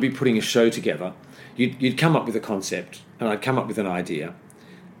 And when I'd be putting a show together, you'd come up with a concept, and I'd come up with an idea.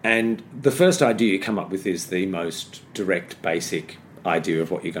 And the first idea you come up with is the most direct, basic idea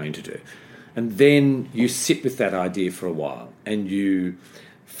of what you're going to do. And then you sit with that idea for a while, and you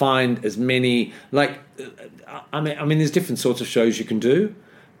find as many... there's different sorts of shows you can do,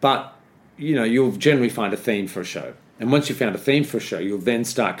 but, you'll generally find a theme for a show. And once you've found a theme for a show, you'll then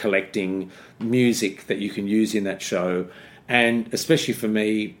start collecting music that you can use in that show, and especially for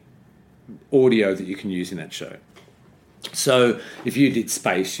me, audio that you can use in that show. So if you did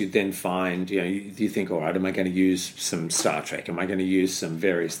space, you'd then find, you think, all right, am I going to use some Star Trek? Am I going to use some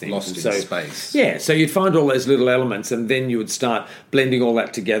various things? Lost in space. Yeah, so you'd find all those little elements, and then you would start blending all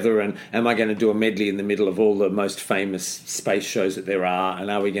that together, and am I going to do a medley in the middle of all the most famous space shows that there are, and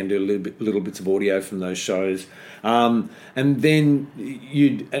are we going to do little bits of audio from those shows? And then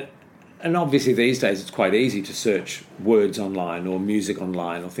and obviously these days it's quite easy to search words online or music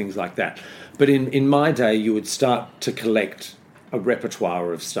online or things like that. But in my day, you would start to collect a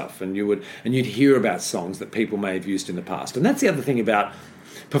repertoire of stuff, and you'd hear about songs that people may have used in the past. And that's the other thing about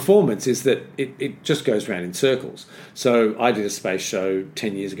performance, is that it just goes around in circles. So I did a space show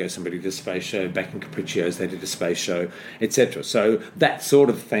 10 years ago, somebody did a space show, back in Capriccio's they did a space show, etc. So that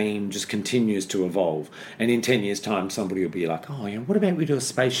sort of theme just continues to evolve. And in 10 years' time, somebody will be like, what about we do a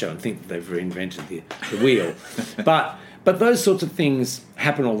space show, and think that they've reinvented the wheel. But those sorts of things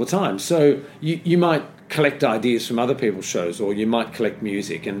happen all the time. So you might collect ideas from other people's shows, or you might collect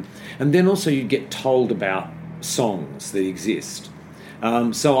music, and then also you get told about songs that exist.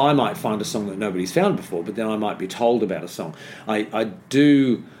 So I might find a song that nobody's found before, but then I might be told about a song. I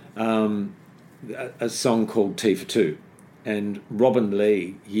do a song called Tea for Two, and Robin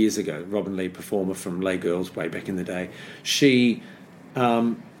Lee, years ago, Robin Lee, performer from Les Girls way back in the day, she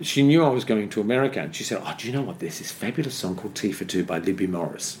she knew I was going to America, and she said, "Oh, do you know what? There's this fabulous song called Tea for Two by Libby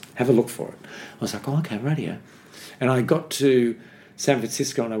Morris. Have a look for it." I was like, "Oh, okay, radio." And I got to San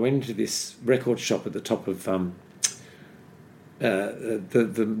Francisco, and I went into this record shop at the top of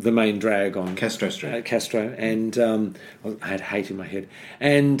the main drag on Castro Street. Castro, and I had hate in my head.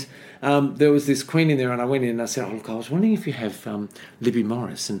 And there was this queen in there, and I went in and I said, "Oh, look, I was wondering if you have Libby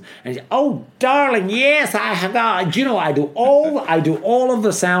Morris." And he said, "Oh, darling, yes, I have. Do you know, I do all of the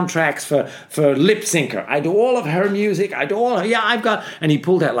soundtracks for Lip Syncer. I do all of her music. I do all of, yeah, I've got." And he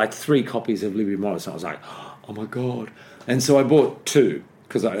pulled out like 3 copies of Libby Morris. And I was like, "Oh my God." And so I bought 2.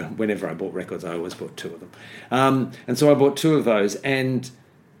 Because whenever I bought records, I always bought 2 of them. And so I bought 2 of those, and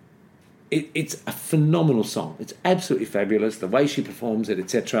it's a phenomenal song. It's absolutely fabulous, the way she performs it,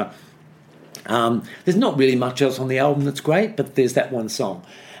 etc. There's not really much else on the album that's great, but there's that one song.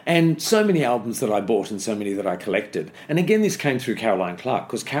 And so many albums that I bought and so many that I collected. And again, this came through Caroline Clarke,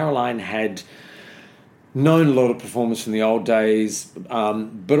 because Caroline had known a lot of performers from the old days,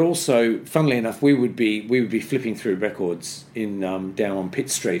 but also, funnily enough, we would be flipping through records in down on Pitt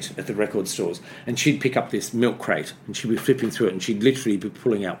Street at the record stores, and she'd pick up this milk crate and she'd be flipping through it, and she'd literally be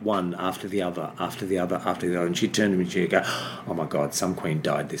pulling out one after the other, and she'd turn to me and she'd go, "Oh my God, some queen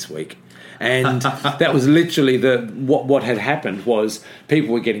died this week." And that was literally what had happened was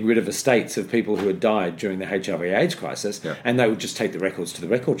people were getting rid of estates of people who had died during the HIV/AIDS crisis, yeah. And they would just take the records to the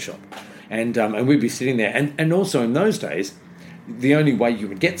record shop. And we'd be sitting there. And also in those days, the only way you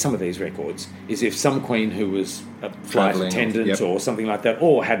would get some of these records is if some queen who was a flight attendant yep. or something like that,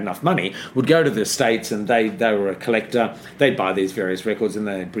 or had enough money, would go to the States, and they were a collector. They'd buy these various records and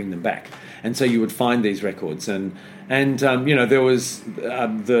they'd bring them back. And so you would find these records. And there was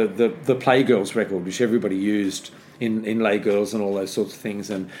the Playgirls record, which everybody used in Lay Girls and all those sorts of things.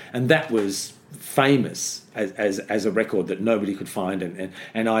 And that was famous as a record that nobody could find,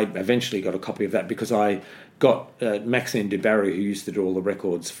 and I eventually got a copy of that because I got Maxine DeBarry, who used to do all the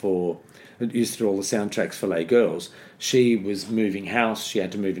soundtracks for Lay Girls. She was moving house, she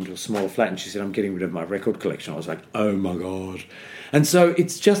had to move into a smaller flat, and she said, "I'm getting rid of my record collection." I was like, oh my God. And so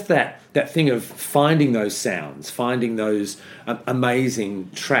it's just that thing of finding those sounds, finding those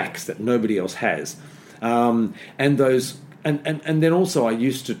amazing tracks that nobody else has, and those. And then also I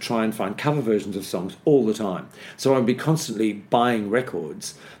used to try and find cover versions of songs all the time. So I'd be constantly buying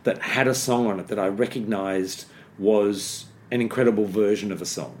records that had a song on it that I recognised was an incredible version of a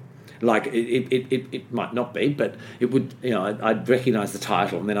song. Like it might not be, but it would. I'd recognise the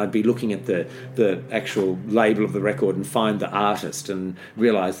title, and then I'd be looking at the actual label of the record and find the artist and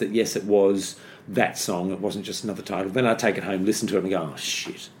realise that yes, it was that song. It wasn't just another title. Then I'd take it home, listen to it, and go, "Oh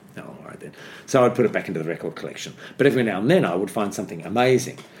shit." Oh, all right then. So I'd put it back into the record collection. But every now and then I would find something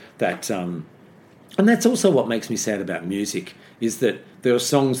amazing that... and that's also what makes me sad about music, is that there are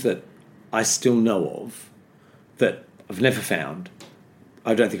songs that I still know of that I've never found,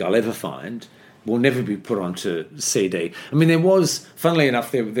 I don't think I'll ever find, will never be put onto CD. I mean, there was, funnily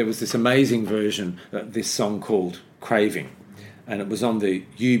enough, there was this amazing version of this song called Craving, and it was on the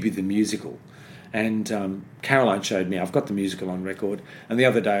Eubie the Musical. And Caroline showed me, I've got the musical on record, and the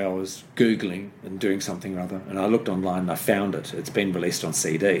other day I was Googling and doing something or other, and I looked online and I found it. It's been released on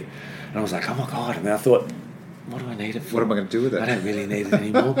CD. And I was like, oh my God. And then I thought, what do I need it for? What am I going to do with it? I don't really need it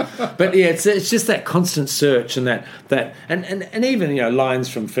anymore. But yeah, it's just that constant search and that and even lines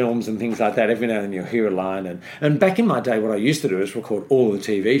from films and things like that. Every now and then you'll hear a line. And back in my day, what I used to do is record all the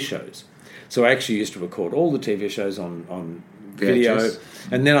TV shows. So I actually used to record all the TV shows on video, VHS.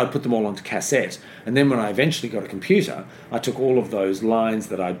 And then I'd put them all onto cassette. And then when I eventually got a computer, I took all of those lines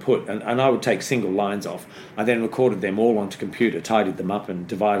that I'd put, and I would take single lines off. I then recorded them all onto computer, tidied them up and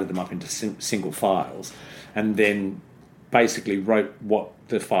divided them up into single files, and then basically wrote what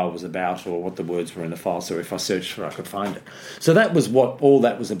the file was about or what the words were in the file, so if I searched for it, I could find it. So that was what all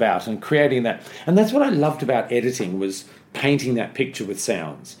that was about, and creating that. And that's what I loved about editing, was painting that picture with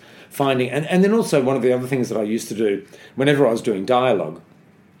sounds. Finding, and then also one of the other things that I used to do whenever I was doing dialogue,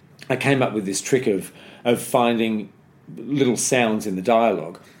 I came up with this trick of finding little sounds in the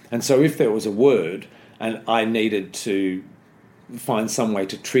dialogue. And so if there was a word and I needed to find some way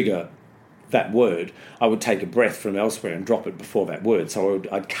to trigger that word, I would take a breath from elsewhere and drop it before that word. So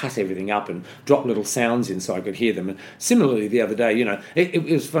I'd cut everything up and drop little sounds in so I could hear them. And similarly, the other day, it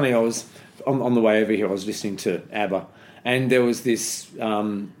was funny, I was on the way over here, I was listening to ABBA, and there was this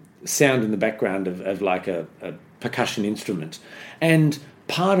sound in the background of like a percussion instrument. And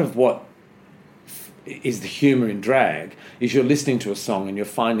part of what is the humour in drag, is you're listening to a song and you're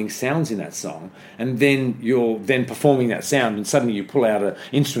finding sounds in that song, and then you're then performing that sound, and suddenly you pull out an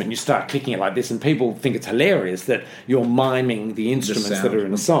instrument and you start clicking it like this, and people think it's hilarious that you're miming the instruments that are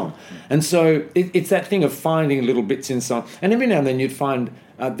in a song. And so it's that thing of finding little bits in song. And every now and then you'd find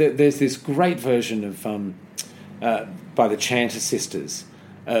there's this great version of by the Chanter Sisters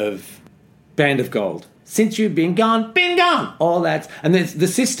of Band of Gold. Since you've been gone, all that. And the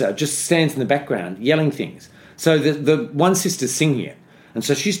sister just stands in the background yelling things. So the one sister's singing it. And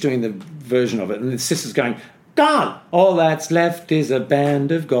so she's doing the version of it. And the sister's going, gone, all that's left is a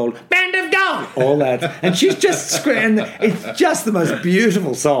band of gold, all that. And she's just screaming. It's just the most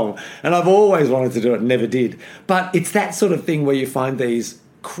beautiful song. And I've always wanted to do it, never did. But it's that sort of thing where you find these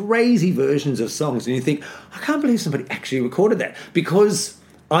crazy versions of songs and you think, I can't believe somebody actually recorded that. Because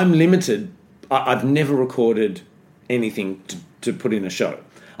I'm limited, I've never recorded anything to put in a show.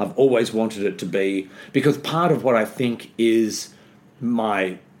 I've always wanted it to be, because part of what I think is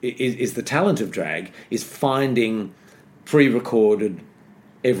the talent of drag is finding pre-recorded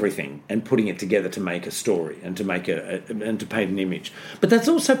everything and putting it together to make a story and to make and to paint an image. But that's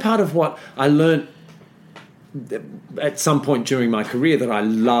also part of what I learned at some point during my career that I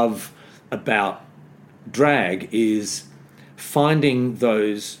love about drag is finding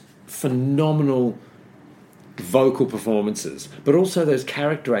those phenomenal vocal performances, but also those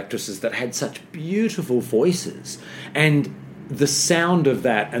character actresses that had such beautiful voices, and the sound of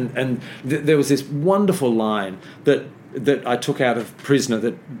that. And there was this wonderful line that I took out of Prisoner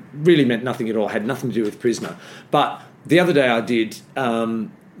that really meant nothing at all, had nothing to do with Prisoner. But the other day I did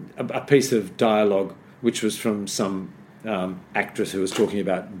a piece of dialogue which was from some actress who was talking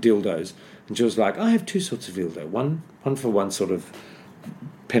about dildos, and she was like, I have two sorts of dildo, one for one sort of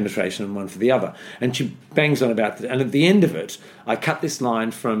penetration and one for the other. And she bangs on about that. And at the end of it, I cut this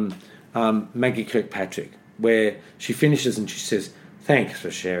line from Maggie Kirkpatrick, where she finishes and she says, thanks for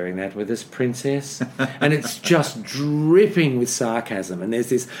sharing that with us, princess. And it's just dripping with sarcasm. And there's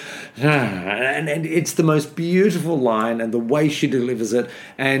this, and it's the most beautiful line, and the way she delivers it.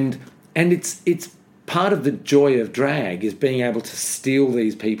 And it's part of the joy of drag is being able to steal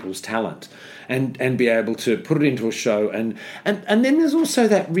these people's talent and be able to put it into a show. And then there's also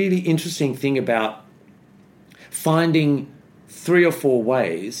that really interesting thing about finding 3 or 4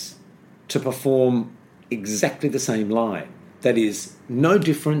 ways to perform exactly the same line. That is no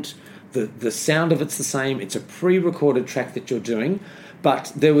different. The sound of it's the same. It's a pre-recorded track that you're doing.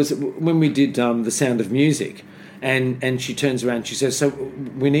 But there was, when we did The Sound of Music, and she turns around, she says, so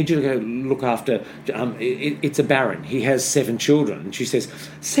we need you to go look after, it's a baron. He has 7 children. And she says,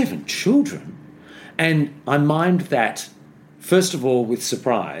 7 children? And I mimed that, first of all, with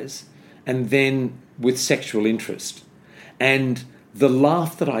surprise, and then with sexual interest. And the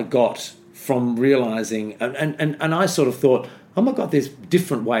laugh that I got from realising, and I sort of thought, oh my God, there's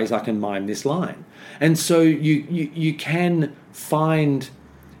different ways I can mime this line. And so you can find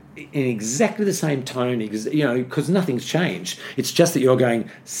in exactly the same tone, because nothing's changed. It's just that you're going,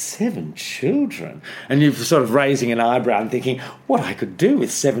 7 children. And you're sort of raising an eyebrow and thinking, what I could do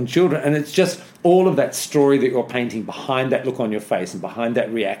with 7 children. And it's just all of that story that you're painting behind that look on your face and behind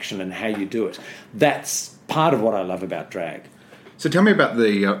that reaction and how you do it. That's part of what I love about drag. So tell me about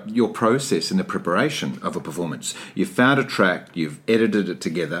your process in the preparation of a performance. You've found a track, you've edited it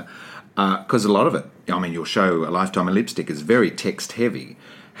together, because a lot of it, your show, A Lifetime in Lipstick, is very text-heavy.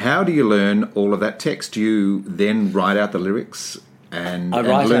 How do you learn all of that text? Do you then write out the lyrics and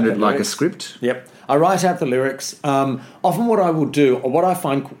learn it like a script? Yep. I write out the lyrics. Often what I will do, or what I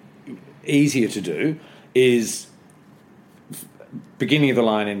find easier to do, is beginning of the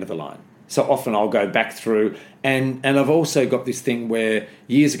line, end of the line. So often I'll go back through, and I've also got this thing where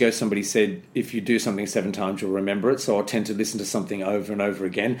years ago somebody said, if you do something 7 times, you'll remember it. So I'll tend to listen to something over and over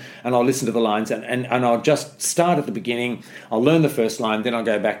again, and I'll listen to the lines, and I'll just start at the beginning. I'll learn the first line, then I'll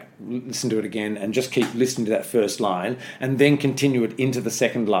go back, listen to it again, and just keep listening to that first line, and then continue it into the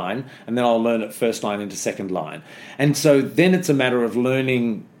second line, and then I'll learn it first line into second line. And so then it's a matter of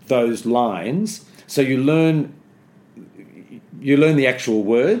learning those lines. So you learn the actual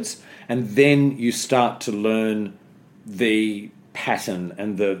words, and then you start to learn the pattern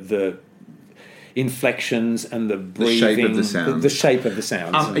and the inflections and the breathing. The shape of the sound. The shape of the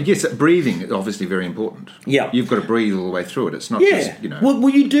sounds. Yes, breathing is obviously very important. Yeah. You've got to breathe all the way through it. It's not just, Well,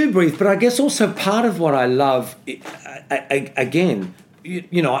 you do breathe, but I guess also part of what I love, again,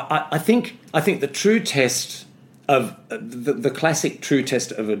 I think the true test of, the classic true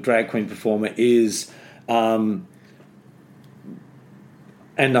test of a drag queen performer is...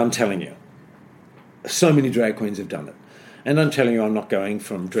 and I'm telling you, so many drag queens have done it. And I'm telling you, I'm not going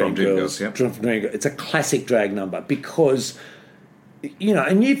from Dreamgirls. Yep. It's a classic drag number because, you know,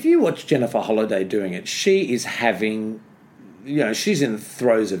 and if you watch Jennifer Holliday doing it, she is having, you know, she's in the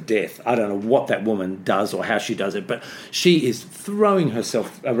throes of death. I don't know what that woman does or how she does it, but she is throwing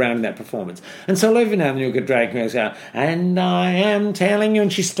herself around in that performance. And so every now and then you'll get drag queens out, and I am telling you,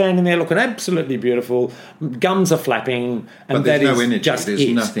 and she's standing there looking absolutely beautiful, gums are flapping, and but there's that no is energy. just There's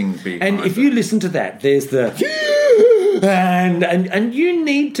it. nothing behind And if you listen to that, there's the and you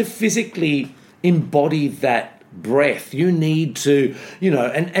need to physically embody that breath. You need to, you know,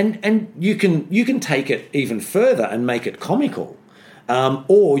 and you can take it even further and make it comical,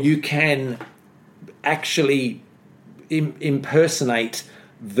 or you can actually impersonate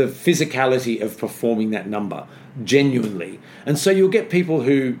the physicality of performing that number genuinely. And so you'll get people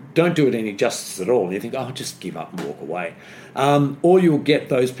who don't do it any justice at all, and you think, oh, just give up and walk away. Or you'll get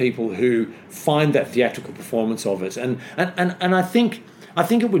those people who find that theatrical performance of it. And I think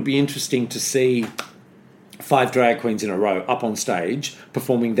it would be interesting to see 5 drag queens in a row up on stage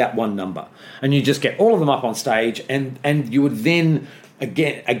performing that one number, and you just get all of them up on stage, and you would then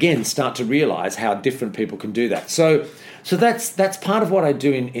again start to realise how different people can do that. So that's part of what I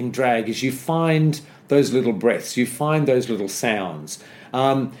do in drag, is you find those little breaths, you find those little sounds,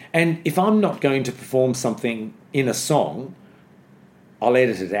 and if I'm not going to perform something in a song, I'll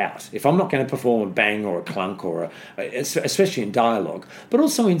edit it out. If I'm not going to perform a bang or a clunk especially in dialogue, but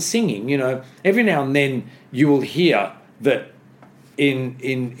also in singing, you know, every now and then you will hear that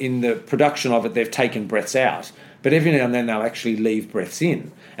in the production of it they've taken breaths out, but every now and then they'll actually leave breaths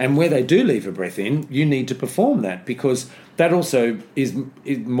in. And where they do leave a breath in, you need to perform that, because that also is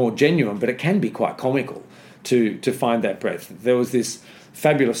more genuine, but it can be quite comical to find that breath. There was this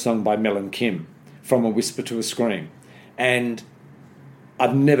fabulous song by Mel and Kim, From a Whisper to a Scream, and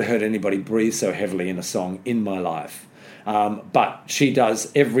I've never heard anybody breathe so heavily in a song in my life. But she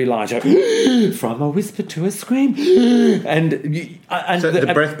does every line. She goes, from a whisper to a scream. And so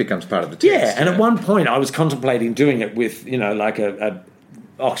the breath becomes part of the text. Yeah, and at one point I was contemplating doing it with, you know, like a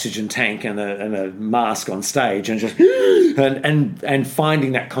oxygen tank and a mask on stage, and just and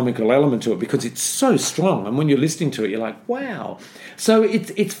finding that comical element to it, because it's so strong. And when you're listening to it, you're like, wow. So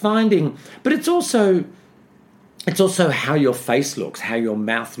it's finding, but it's also how your face looks, how your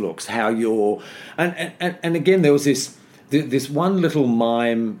mouth looks, how your... And again, there was this one little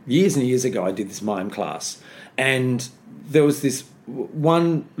mime, years and years ago I did this mime class, and there was this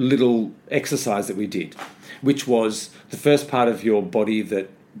one little exercise that we did, which was the first part of your body that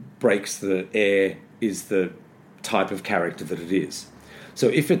breaks the air is the type of character that it is. So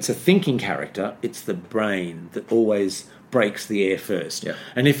if it's a thinking character, it's the brain that always breaks the air first. Yeah.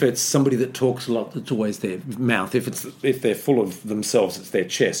 And if it's somebody that talks a lot, it's always their mouth. If they're full of themselves, it's their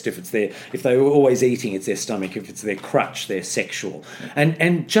chest. If they're always eating, it's their stomach. If it's their crutch, they're sexual.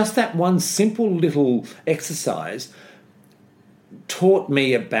 And just that one simple little exercise taught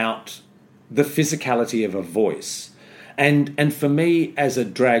me about the physicality of a voice. And for me as a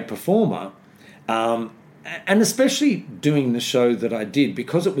drag performer, and especially doing the show that I did,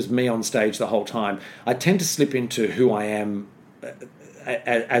 because it was me on stage the whole time, I tend to slip into who I am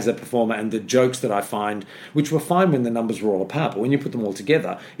as a performer and the jokes that I find, which were fine when the numbers were all apart, but when you put them all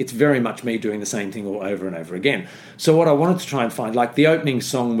together, it's very much me doing the same thing all over and over again. So what I wanted to try and find, like the opening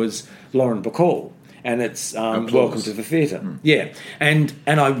song was Lauren Bacall, and it's Welcome to the Theatre. Yeah, and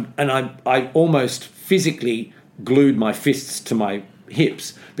I almost physically glued my fists to my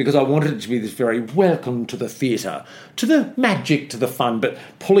hips, because I wanted it to be this very welcome to the theatre, to the magic, to the fun, but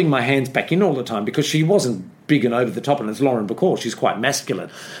pulling my hands back in all the time, because she wasn't big and over the top, and it's Lauren Bacall, she's quite masculine.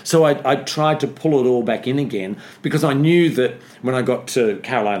 So I tried to pull it all back in again, because I knew that when I got to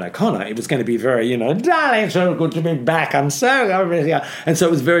Caroline O'Connor, it was going to be very, you know, darling, so good to be back, I'm so over here. And so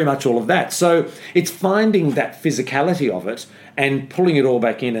it was very much all of that. So it's finding that physicality of it and pulling it all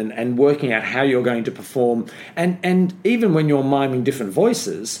back in, and working out how you're going to perform. And even when you're miming different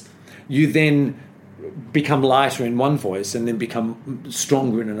voices, you then become lighter in one voice and then become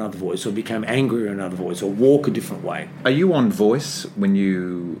stronger in another voice, or become angrier in another voice, or walk a different way. Are you on voice when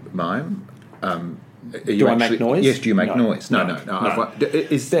you mime? Do I make noise? Yes, do you make noise? No.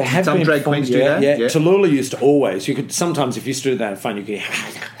 There have some been drag queens do that? Yeah. Tallulah used to always. You could sometimes, if you stood there in front, you could.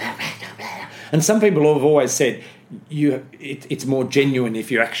 And some people have always said it's more genuine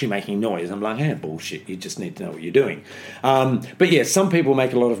if you're actually making noise. I'm like, bullshit. You just need to know what you're doing. But yeah, some people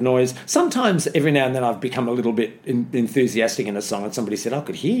make a lot of noise. Sometimes, every now and then, I've become a little bit enthusiastic in a song, and somebody said, I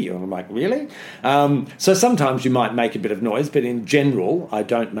could hear you. And I'm like, really? So sometimes you might make a bit of noise, but in general, I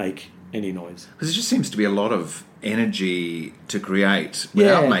don't make any noise. Because it just seems to be a lot of energy to create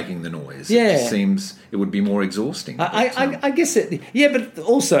without making the noise. Yeah. It just seems it would be more exhausting. I guess it... Yeah, but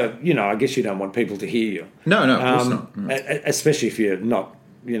also, I guess you don't want people to hear you. No, of course not. Especially if you're not,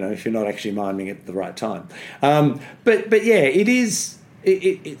 if you're not actually miming at the right time. But yeah, it is...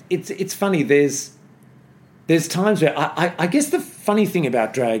 It's funny. There's times where... I guess the funny thing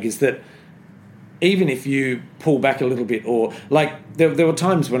about drag is that even if you pull back a little bit, or like there were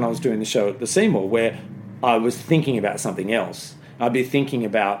times when I was doing the show at the Seymour where I was thinking about something else. I'd be thinking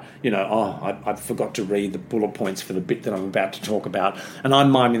about, I forgot to read the bullet points for the bit that I'm about to talk about, and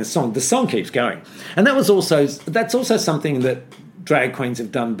I'm miming the song. The song keeps going, and that's also something that drag queens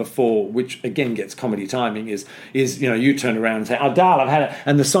have done before, which again gets comedy timing. Is you turn around and say, "Oh, darling, I've had it,"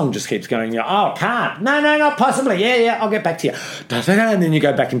 and the song just keeps going. Oh, can't, no, not possibly. Yeah, I'll get back to you, and then you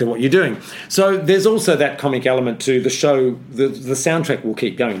go back into what you're doing. So there's also that comic element to the show. The soundtrack will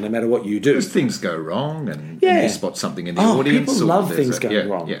keep going no matter what you do. Because things go wrong, and you spot something in the audience. People love things going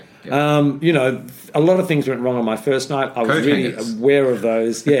wrong. Yeah. A lot of things went wrong on my first night. I was really aware of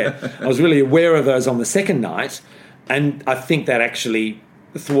those. Yeah, I was really aware of those on the second night. And I think that actually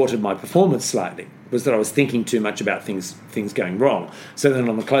thwarted my performance slightly, was that I was thinking too much about things going wrong. So then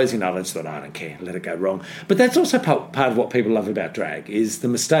on the closing night, I just thought, I don't care, let it go wrong. But that's also part of what people love about drag, is the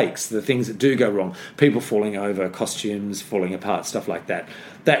mistakes, the things that do go wrong, people falling over, costumes falling apart, stuff like that.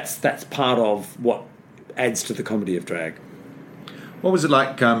 That's part of what adds to the comedy of drag. What was it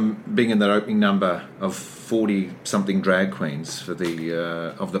like being in that opening number of 40-something drag queens for the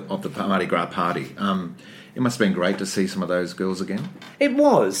of the Mardi Gras party? It must have been great to see some of those girls again. It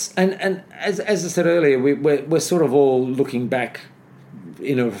was, and as I said earlier, we're sort of all looking back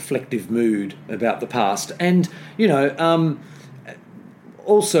in a reflective mood about the past, and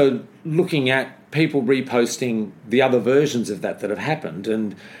also looking at people reposting the other versions of that have happened,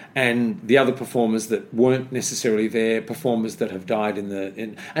 and the other performers that weren't necessarily there, performers that have died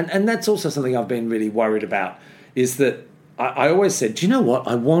and that's also something I've been really worried about. Is that I always said, do you know what,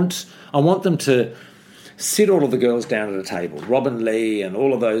 I want them to sit all of the girls down at a table, Robin Lee and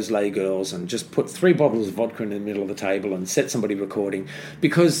all of those lay girls, and just put 3 bottles of vodka in the middle of the table and set somebody recording,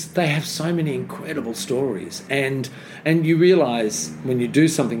 because they have so many incredible stories. And you realise when you do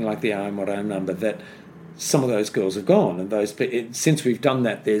something like the I Am What I Am number that some of those girls have gone, and since we've done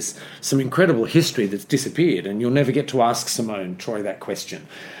that, there's some incredible history that's disappeared, and you'll never get to ask Simone Troy that question,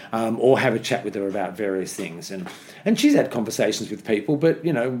 or have a chat with her about various things. And she's had conversations with people, but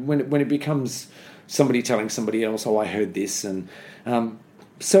when it becomes somebody telling somebody else, oh, I heard this, and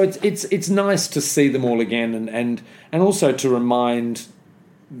so it's nice to see them all again, and also to remind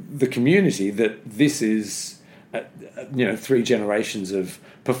the community that this is 3 generations of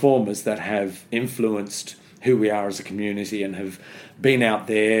performers that have influenced who we are as a community and have been out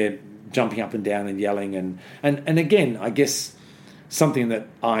there jumping up and down and yelling, and again, I guess something that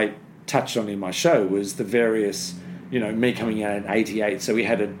I touched on in my show was the various, me coming out in 88, so we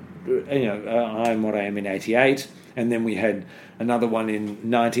had I Am What I Am in 88, and then we had another one in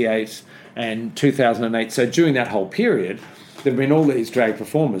 98 and 2008. So during that whole period, there have been all these drag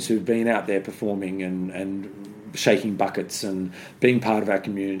performers who've been out there performing and shaking buckets and being part of our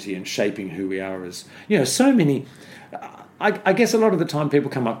community and shaping who we are as, so many. I guess a lot of the time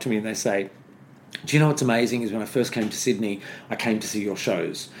people come up to me and they say, do you know what's amazing is when I first came to Sydney, I came to see your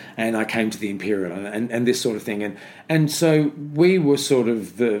shows, and I came to the Imperial and this sort of thing. And so we were sort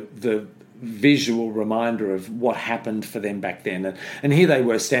of the visual reminder of what happened for them back then. And here they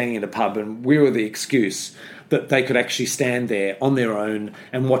were standing in a pub, and we were the excuse that they could actually stand there on their own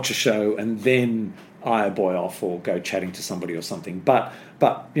and watch a show and then eye a boy off or go chatting to somebody or something. But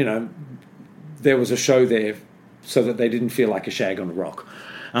there was a show there so that they didn't feel like a shag on a rock.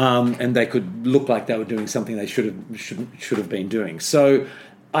 And they could look like they were doing something they should have been doing. So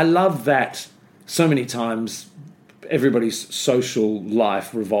I love that so many times everybody's social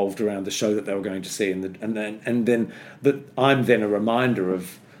life revolved around the show that they were going to see, and then that I'm then a reminder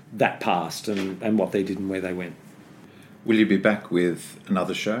of that past and what they did and where they went. Will you be back with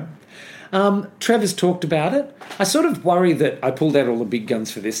another show? Trevor's talked about it. I sort of worry that I pulled out all the big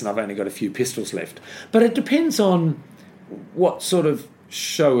guns for this and I've only got a few pistols left. But it depends on what sort of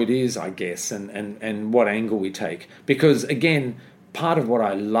show it is, I guess, and what angle we take. Because, again, part of what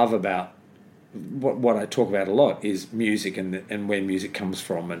I love about what I talk about a lot is music and where music comes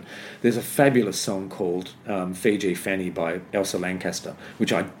from. And there's a fabulous song called Fiji Fanny by Elsa Lancaster,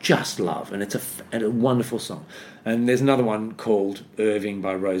 which I just love, and it's a wonderful song. And there's another one called Irving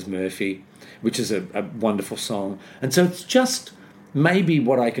by Rose Murphy, which is a wonderful song. And so it's just maybe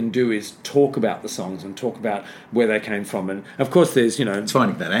what I can do is talk about the songs and talk about where they came from. And of course, there's, it's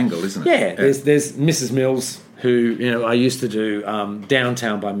finding that angle, isn't it? Yeah, there's Mrs. Mills, who, I used to do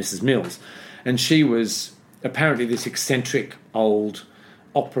Downtown by Mrs. Mills, and she was apparently this eccentric old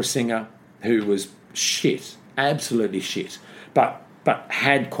opera singer who was shit, absolutely shit, but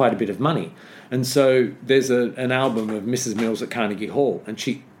had quite a bit of money. And so there's an album of Mrs. Mills at Carnegie Hall, and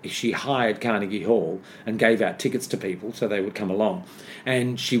she hired Carnegie Hall and gave out tickets to people so they would come along.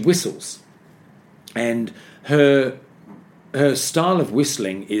 And she whistles. And her style of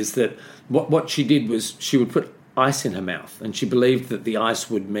whistling is that what she did was she would put ice in her mouth, and she believed that the ice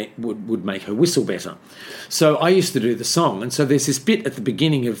would make her whistle better. So I used to do the song, and so there's this bit at the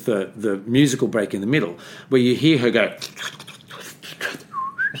beginning of the musical break in the middle where you hear her go...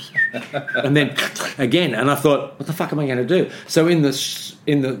 and then again, and I thought, what the fuck am I going to do? So in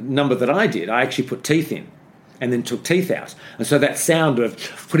the number that I did, I actually put teeth in, and then took teeth out, and so that sound of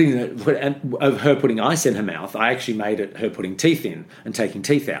her putting ice in her mouth, I actually made it her putting teeth in and taking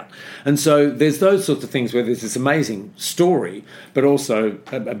teeth out. And so there's those sorts of things where there's this amazing story, but also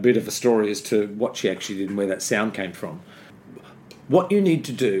a bit of a story as to what she actually did and where that sound came from. What you need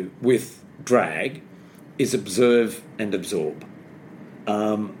to do with drag is observe and absorb.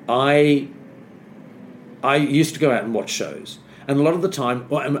 I used to go out and watch shows, and a lot of the time,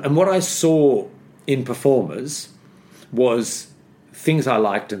 and what I saw in performers was things I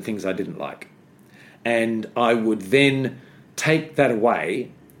liked and things I didn't like, and I would then take that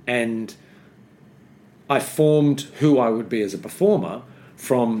away, and I formed who I would be as a performer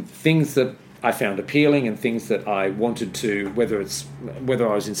from things that I found appealing and things that I wanted to, whether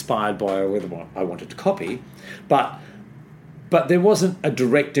I was inspired by or whether I wanted to copy, But there wasn't a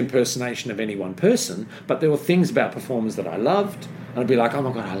direct impersonation of any one person, but there were things about performers that I loved. And I'd be like, oh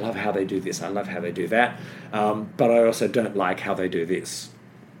my God, I love how they do this. I love how they do that. But I also don't like how they do this.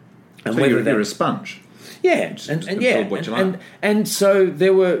 And so you're a sponge. Yeah. And so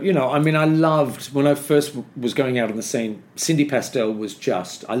there were, I loved, when I first was going out on the scene, Cindy Pastel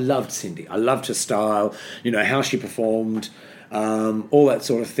I loved Cindy. I loved her style, how she performed, all that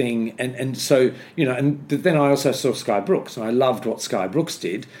sort of thing, and so and then I also saw Sky Brooks, and I loved what Sky Brooks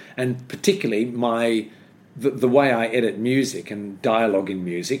did, and particularly the way I edit music and dialogue in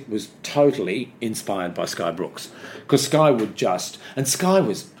music was totally inspired by Sky Brooks, because Sky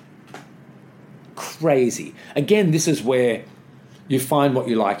was crazy. Again, this is where you find what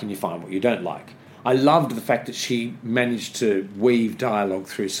you like and you find what you don't like. I loved the fact that she managed to weave dialogue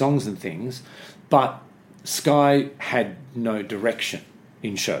through songs and things, but Sky had no direction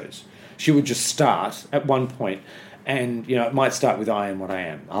in shows. She would just start at one point, and it might start with I am what I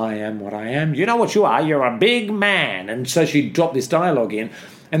am. I am what I am. You know what you are? You're a big man. And so she'd drop this dialogue in,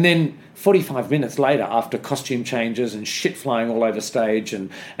 and then 45 minutes later, after costume changes and shit flying all over stage, and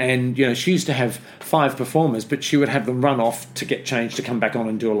she used to have 5 performers, but she would have them run off to get changed, to come back on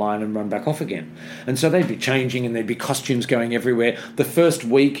and do a line and run back off again. And so they'd be changing, and there'd be costumes going everywhere. The first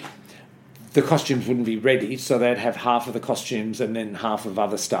week, the costumes wouldn't be ready, so they'd have half of the costumes and then half of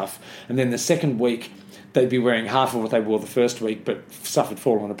other stuff. And then the second week, they'd be wearing half of what they wore the first week, but stuff had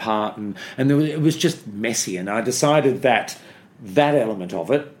fallen apart, and it was just messy. And I decided that element of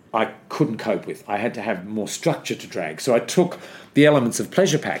it I couldn't cope with. I had to have more structure to drag. So I took the elements of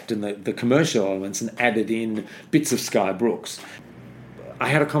Pleasure Pact and the commercial elements and added in bits of Sky Brooks. I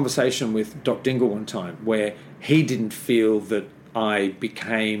had a conversation with Doc Dingle one time where he didn't feel that I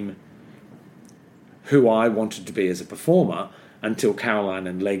became who I wanted to be as a performer until Caroline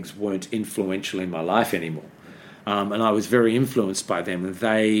and Legs weren't influential in my life anymore, and I was very influenced by them. And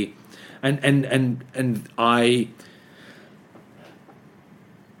they, and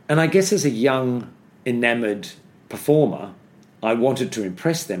I guess as a young, enamoured performer, I wanted to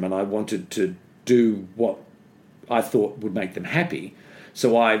impress them, and I wanted to do what I thought would make them happy.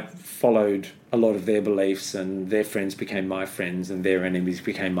 So I followed a lot of their beliefs, and their friends became my friends, and their enemies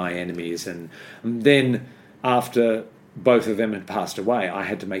became my enemies. And then after both of them had passed away, I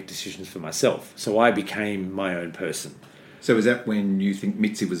had to make decisions for myself. So I became my own person. So is that when you think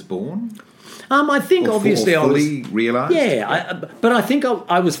Mitzi was born? I think obviously I was fully realised. Yeah, but I think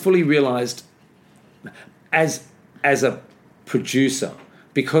I was fully realised as a producer,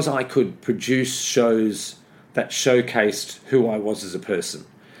 because I could produce shows that showcased who I was as a person,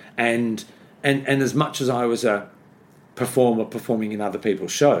 and as much as I was a performer performing in other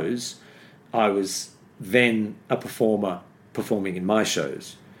people's shows, I was then a performer performing in my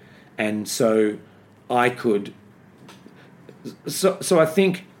shows, and so I could. So I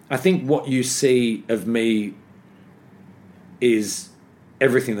think what you see of me is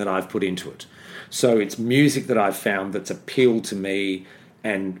everything that I've put into it. So it's music that I've found that's appealed to me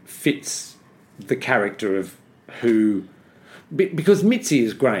and fits the character of who... Because Mitzi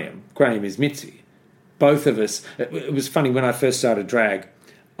is Graham. Graham is Mitzi. Both of us... It was funny, when I first started drag,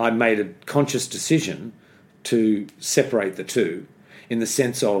 I made a conscious decision to separate the two, in the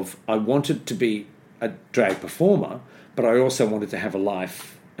sense of I wanted to be a drag performer, but I also wanted to have a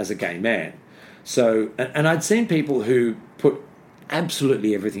life as a gay man. So, and I'd seen people who put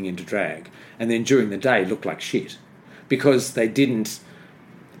absolutely everything into drag and then during the day looked like shit because they didn't...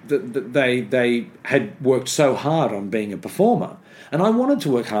 They had worked so hard on being a performer. And I wanted to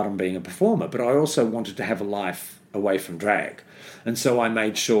work hard on being a performer, but I also wanted to have a life away from drag. And so I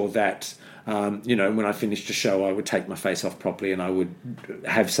made sure that, when I finished a show, I would take my face off properly and I would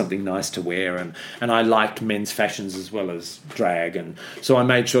have something nice to wear. And I liked men's fashions as well as drag. And so I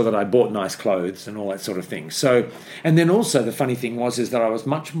made sure that I bought nice clothes and all that sort of thing. So, and then also the funny thing is that I was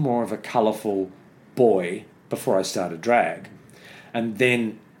much more of a colourful boy before I started drag. And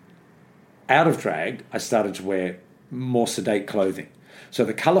then out of drag, I started to wear more sedate clothing. So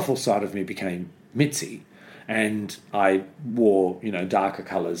the colourful side of me became Mitzi, and I wore, darker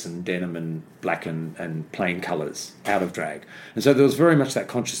colours and denim and black and plain colours out of drag. And so there was very much that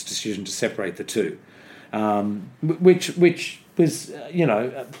conscious decision to separate the two, which was,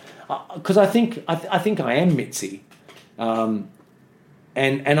 because I think I am Mitzi, and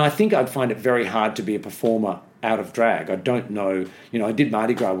I think I'd find it very hard to be a performer out of drag. I don't know, I did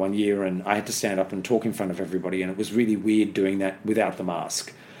Mardi Gras one year and I had to stand up and talk in front of everybody, and it was really weird doing that without the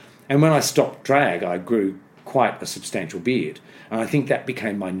mask. And when I stopped drag, I grew quite a substantial beard, and I think that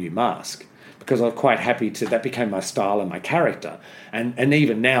became my new mask, because I was quite happy that became my style and my character. And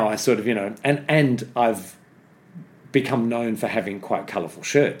even now I sort of, and I've become known for having quite colourful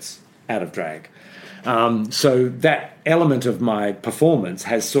shirts out of drag. So that element of my performance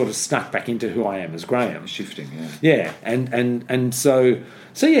has sort of snuck back into who I am as Graham. Shifting, yeah. Yeah, and so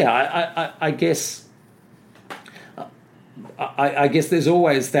yeah, I guess I guess there's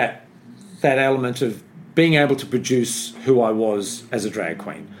always that element of being able to produce who I was as a drag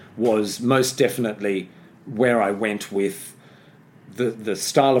queen was most definitely where I went with the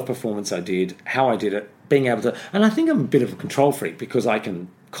style of performance I did, how I did it, being able to... And I think I'm a bit of a control freak because I can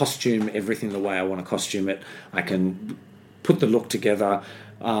costume everything the way I want to costume it. I can put the look together.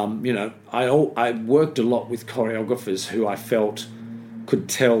 I worked a lot with choreographers who I felt could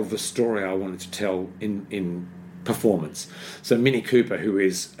tell the story I wanted to tell in performance. So Minnie Cooper, who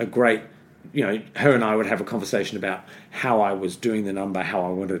is a great... her and I would have a conversation about how I was doing the number, how I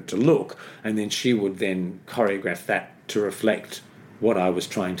wanted it to look, and then she would then choreograph that to reflect what I was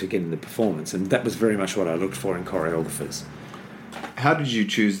trying to get in the performance. And that was very much what I looked for in choreographers. How did you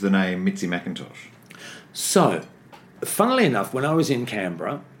choose the name Mitzi McIntosh? So, funnily enough, when I was in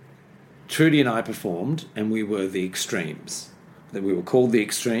Canberra, Trudy and I performed, and we were the Extremes. That we were called the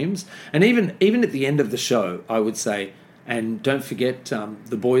Extremes. And even at the end of the show, I would say, and don't forget,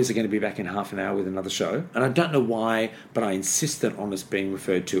 the boys are going to be back in half an hour with another show. And I don't know why, but I insisted on us being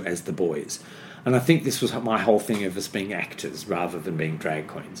referred to as the boys. And I think this was my whole thing of us being actors rather than being drag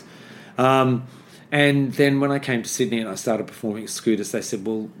queens. And then when I came to Sydney and I started performing at Scooters, they said,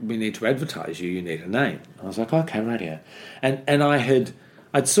 well, we need to advertise you. You need a name. I was like, okay, radio. And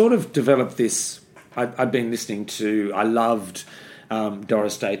I'd sort of developed this... I'd been listening to... I loved...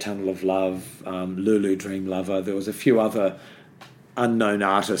 Doris Day, Tunnel of Love, Lulu, Dream Lover. There was a few other unknown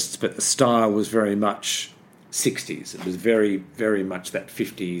artists, but the style was very much 60s. It was very, very much that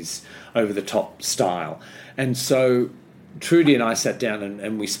 50s over-the-top style. And so Trudy and I sat down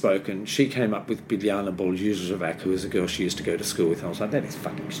and we spoke, and she came up with Biljana Boljuzovac, who was a girl she used to go to school with. And I was like, that is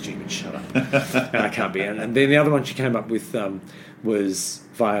fucking stupid, shut up. And I can't be. And then the other one she came up with was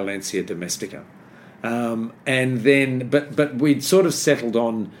Violencia Domestica. And then, but we'd sort of settled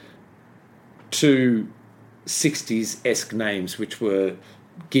on two 60s-esque names, which were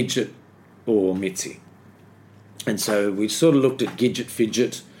Gidget or Mitzi. And so we sort of looked at Gidget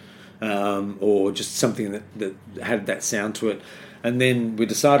Fidget, or just something that had that sound to it. And then we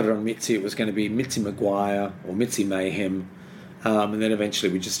decided on Mitzi. It was going to be Mitzi Maguire or Mitzi Mayhem. And then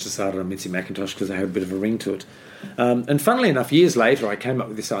eventually we just decided on Mitzi McIntosh because I had a bit of a ring to it. And funnily enough, years later, I came up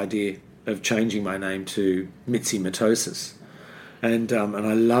with this idea of changing my name to Mitzi Mitosis. And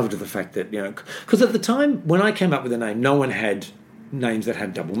I loved the fact that, because at the time when I came up with a name, no one had names that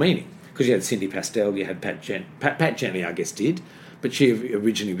had double meaning. Because you had Cindy Pastel, you had Pat Gently, I guess, did, but she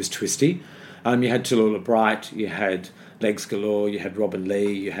originally was Twisty. You had Tallulah Bright, you had Legs Galore, you had Robin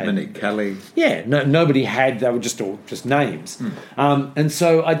Lee, you had... Monique Kelly. Yeah, nobody had... They were just all just names. And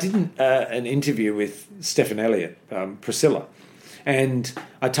so I did an interview with Stephen Elliott, Priscilla, And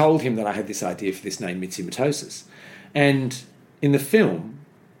I told him that I had this idea for this name, Mitzi Mitosis. And in the film,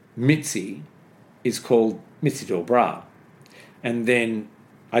 Mitzi is called Mitzi Delbras. And then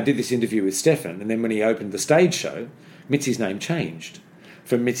I did this interview with Stefan, and then when he opened the stage show, Mitzi's name changed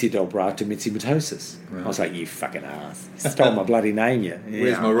from Mitzi Delbras to Mitzi Mitosis. Right. I was like, you fucking ass. You stole my bloody name, you.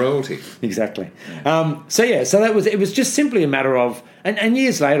 Where's my royalty? Exactly. Yeah. So it was just simply a matter of, and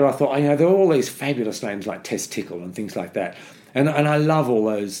years later I thought, there are all these fabulous names like Testicle and things like that. And I love all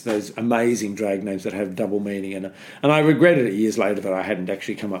those amazing drag names that have double meaning. And I regretted it years later that I hadn't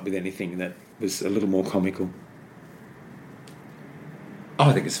actually come up with anything that was a little more comical. Oh,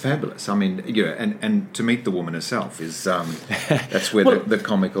 I think it's fabulous. I mean, and to meet the woman herself is that's where the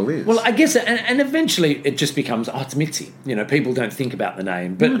comical is. Well, I guess, and eventually it just becomes, it's Mitzi. People don't think about the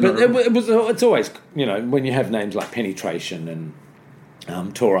name, but it's always, when you have names like Penetration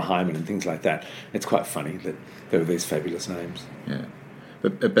and Tora Hyman and things like that, it's quite funny that there are these fabulous names. Yeah,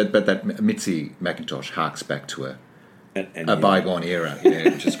 but that Mitzi McIntosh harks back to a bygone era,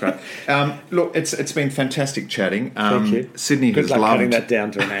 which is great. Look, it's been fantastic chatting. Thank you. Sydney Good has luck loved cutting that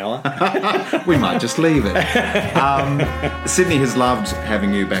down to an hour. We might just leave it. Sydney has loved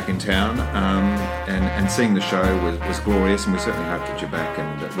having you back in town, and seeing the show was glorious, and we certainly hope that you're back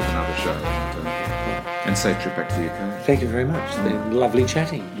and with another show. And safe trip back to the UK. Thank you very much. It's been lovely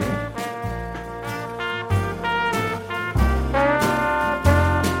chatting. Yeah.